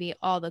that maybe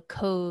all the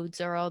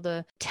codes or all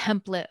the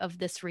template of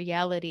this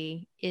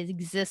reality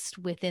exists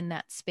within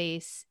that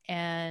space.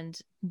 And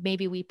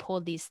maybe we pull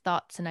these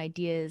thoughts and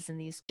ideas and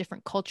these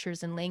different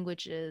cultures and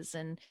languages,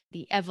 and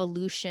the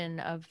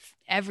evolution of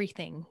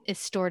everything is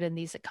stored in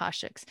these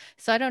Akashics.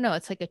 So I don't know.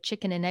 It's like a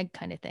chicken and egg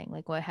kind of thing.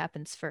 Like what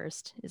happens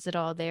first? Is it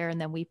all there and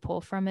then we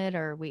pull from it,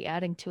 or are we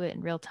adding to it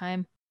in real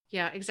time?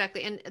 Yeah,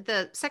 exactly. And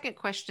the second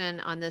question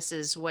on this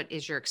is, what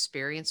is your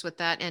experience with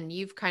that? And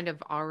you've kind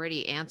of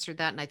already answered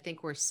that. And I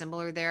think we're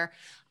similar there.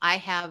 I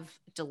have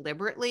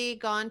deliberately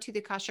gone to the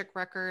Akashic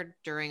record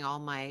during all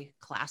my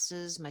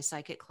classes, my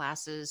psychic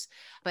classes,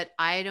 but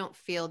I don't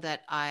feel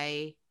that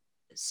I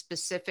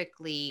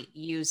specifically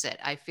use it.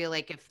 I feel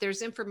like if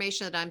there's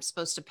information that I'm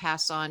supposed to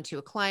pass on to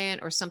a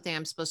client or something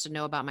I'm supposed to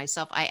know about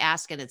myself, I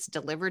ask and it's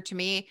delivered to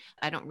me.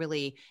 I don't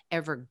really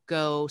ever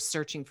go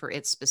searching for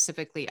it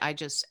specifically. I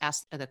just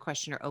ask the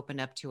question or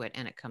open up to it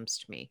and it comes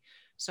to me.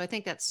 So I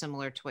think that's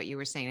similar to what you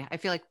were saying. I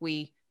feel like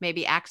we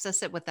maybe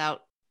access it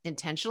without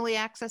intentionally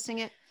accessing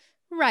it.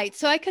 Right.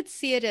 So I could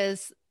see it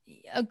as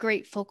a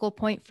great focal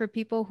point for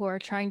people who are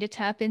trying to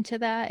tap into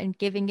that and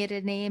giving it a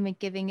name and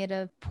giving it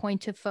a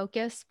point of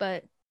focus.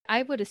 But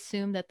I would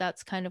assume that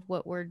that's kind of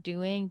what we're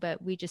doing,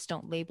 but we just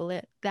don't label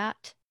it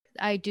that.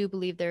 I do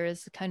believe there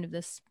is kind of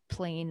this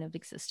plane of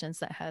existence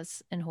that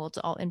has and holds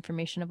all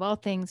information of all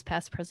things,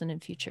 past, present,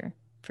 and future,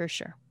 for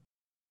sure.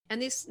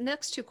 And these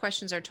next two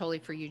questions are totally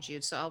for you,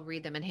 Jude. So I'll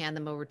read them and hand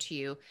them over to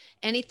you.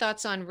 Any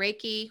thoughts on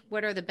Reiki?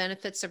 What are the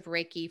benefits of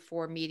Reiki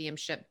for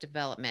mediumship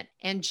development?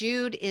 And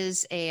Jude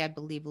is I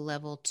believe,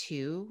 level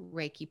 2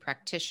 Reiki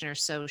practitioner.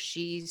 So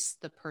she's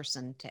the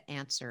person to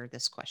answer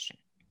this question.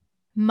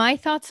 My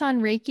thoughts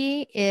on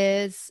Reiki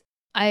is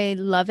I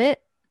love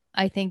it.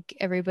 I think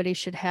everybody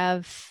should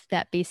have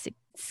that basic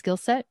skill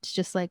set,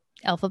 just like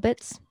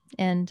alphabets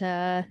and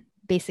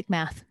basic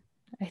math.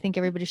 I think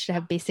everybody should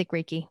have basic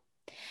Reiki.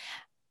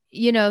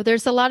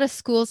 There's a lot of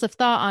schools of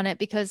thought on it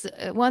because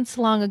once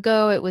long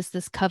ago, it was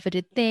this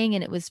coveted thing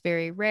and it was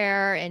very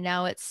rare. And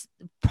now it's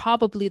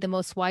probably the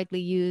most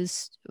widely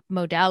used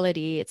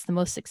modality. It's the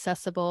most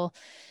accessible.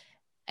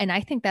 And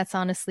I think that's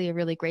honestly a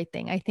really great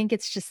thing. I think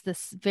it's just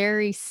this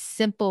very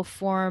simple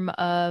form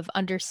of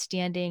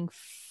understanding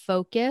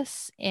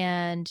focus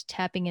and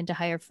tapping into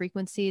higher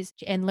frequencies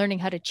and learning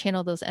how to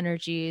channel those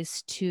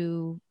energies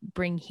to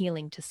bring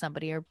healing to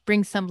somebody or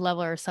bring some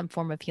level or some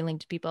form of healing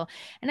to people.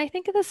 And I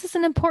think this is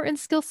an important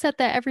skill set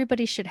that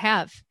everybody should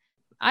have.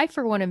 I,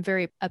 for one, am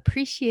very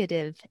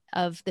appreciative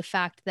of the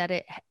fact that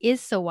it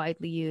is so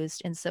widely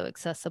used and so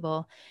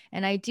accessible.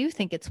 And I do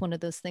think it's one of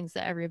those things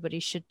that everybody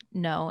should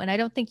know. And I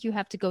don't think you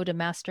have to go to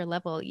master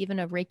level, even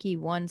a Reiki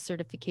 1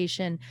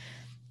 certification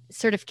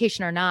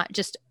or not,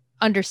 just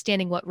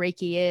understanding what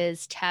Reiki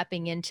is,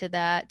 tapping into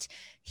that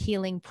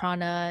healing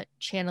prana,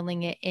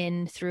 channeling it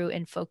in through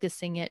and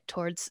focusing it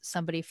towards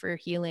somebody for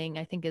healing,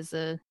 I think is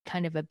a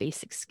kind of a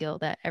basic skill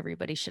that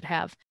everybody should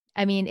have.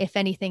 I mean, if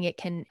anything, it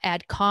can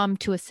add calm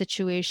to a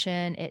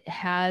situation. It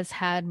has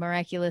had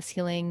miraculous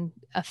healing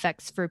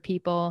effects for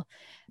people.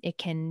 It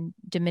can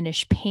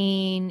diminish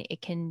pain.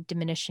 It can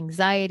diminish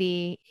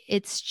anxiety.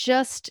 It's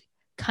just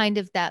kind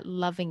of that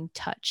loving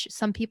touch.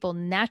 Some people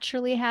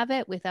naturally have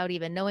it without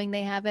even knowing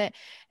they have it.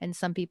 And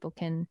some people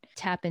can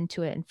tap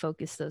into it and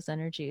focus those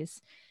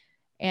energies.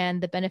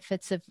 And the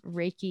benefits of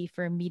Reiki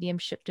for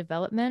mediumship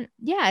development.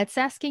 Yeah, it's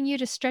asking you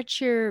to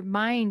stretch your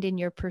mind and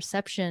your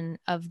perception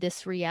of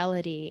this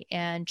reality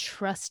and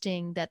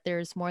trusting that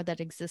there's more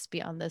that exists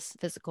beyond this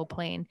physical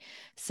plane.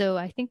 So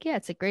I think, yeah,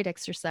 it's a great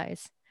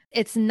exercise.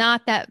 It's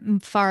not that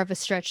far of a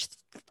stretch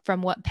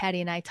from what Patty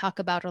and I talk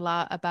about a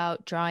lot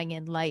about drawing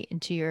in light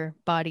into your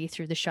body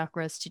through the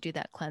chakras to do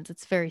that cleanse.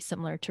 It's very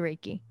similar to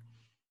Reiki.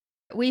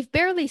 We've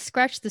barely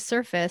scratched the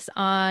surface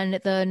on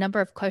the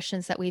number of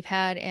questions that we've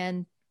had,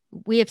 and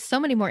we have so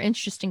many more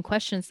interesting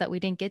questions that we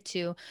didn't get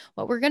to.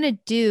 What we're going to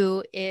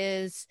do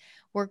is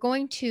we're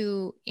going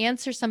to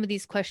answer some of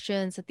these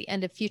questions at the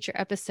end of future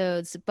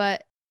episodes,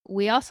 but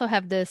we also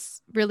have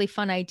this really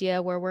fun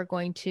idea where we're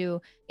going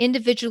to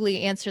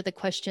individually answer the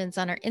questions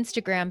on our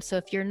Instagram. So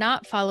if you're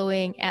not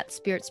following at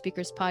Spirit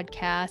Speakers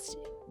Podcast,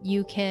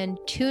 you can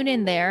tune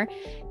in there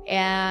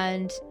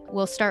and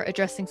we'll start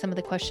addressing some of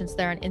the questions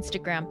there on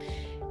Instagram.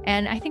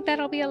 And I think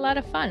that'll be a lot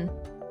of fun.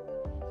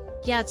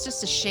 Yeah, it's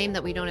just a shame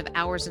that we don't have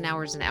hours and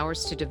hours and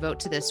hours to devote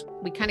to this.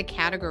 We kind of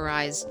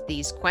categorized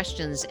these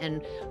questions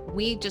and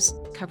we just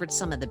covered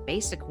some of the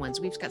basic ones.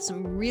 We've got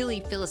some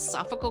really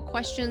philosophical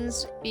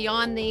questions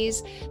beyond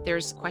these.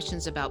 There's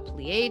questions about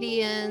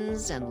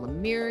Pleiadians and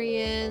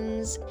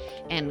Lemurians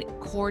and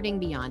courting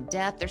beyond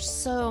death. There's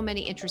so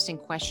many interesting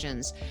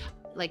questions.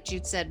 Like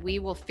Jude said, we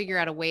will figure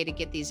out a way to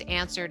get these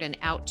answered and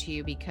out to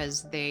you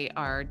because they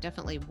are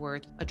definitely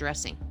worth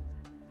addressing.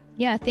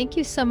 Yeah, thank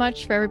you so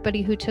much for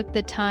everybody who took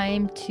the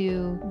time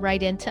to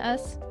write into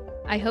us.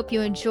 I hope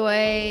you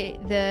enjoy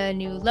the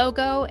new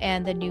logo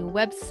and the new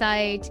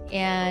website.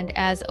 And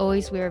as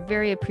always, we are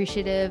very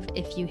appreciative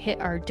if you hit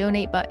our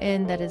donate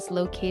button that is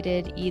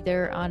located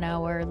either on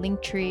our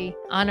Linktree,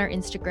 on our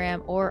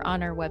Instagram, or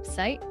on our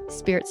website,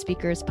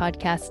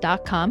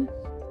 spiritspeakerspodcast.com.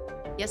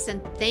 Yes,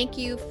 and thank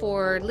you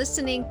for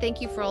listening.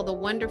 Thank you for all the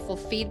wonderful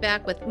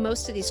feedback. With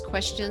most of these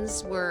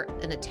questions were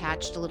an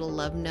attached little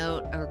love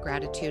note or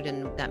gratitude,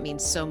 and that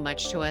means so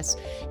much to us.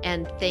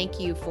 And thank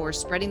you for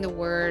spreading the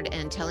word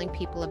and telling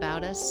people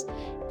about us.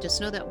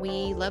 Just know that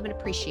we love and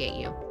appreciate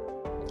you.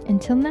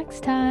 Until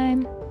next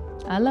time,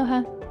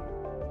 aloha.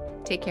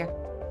 Take care.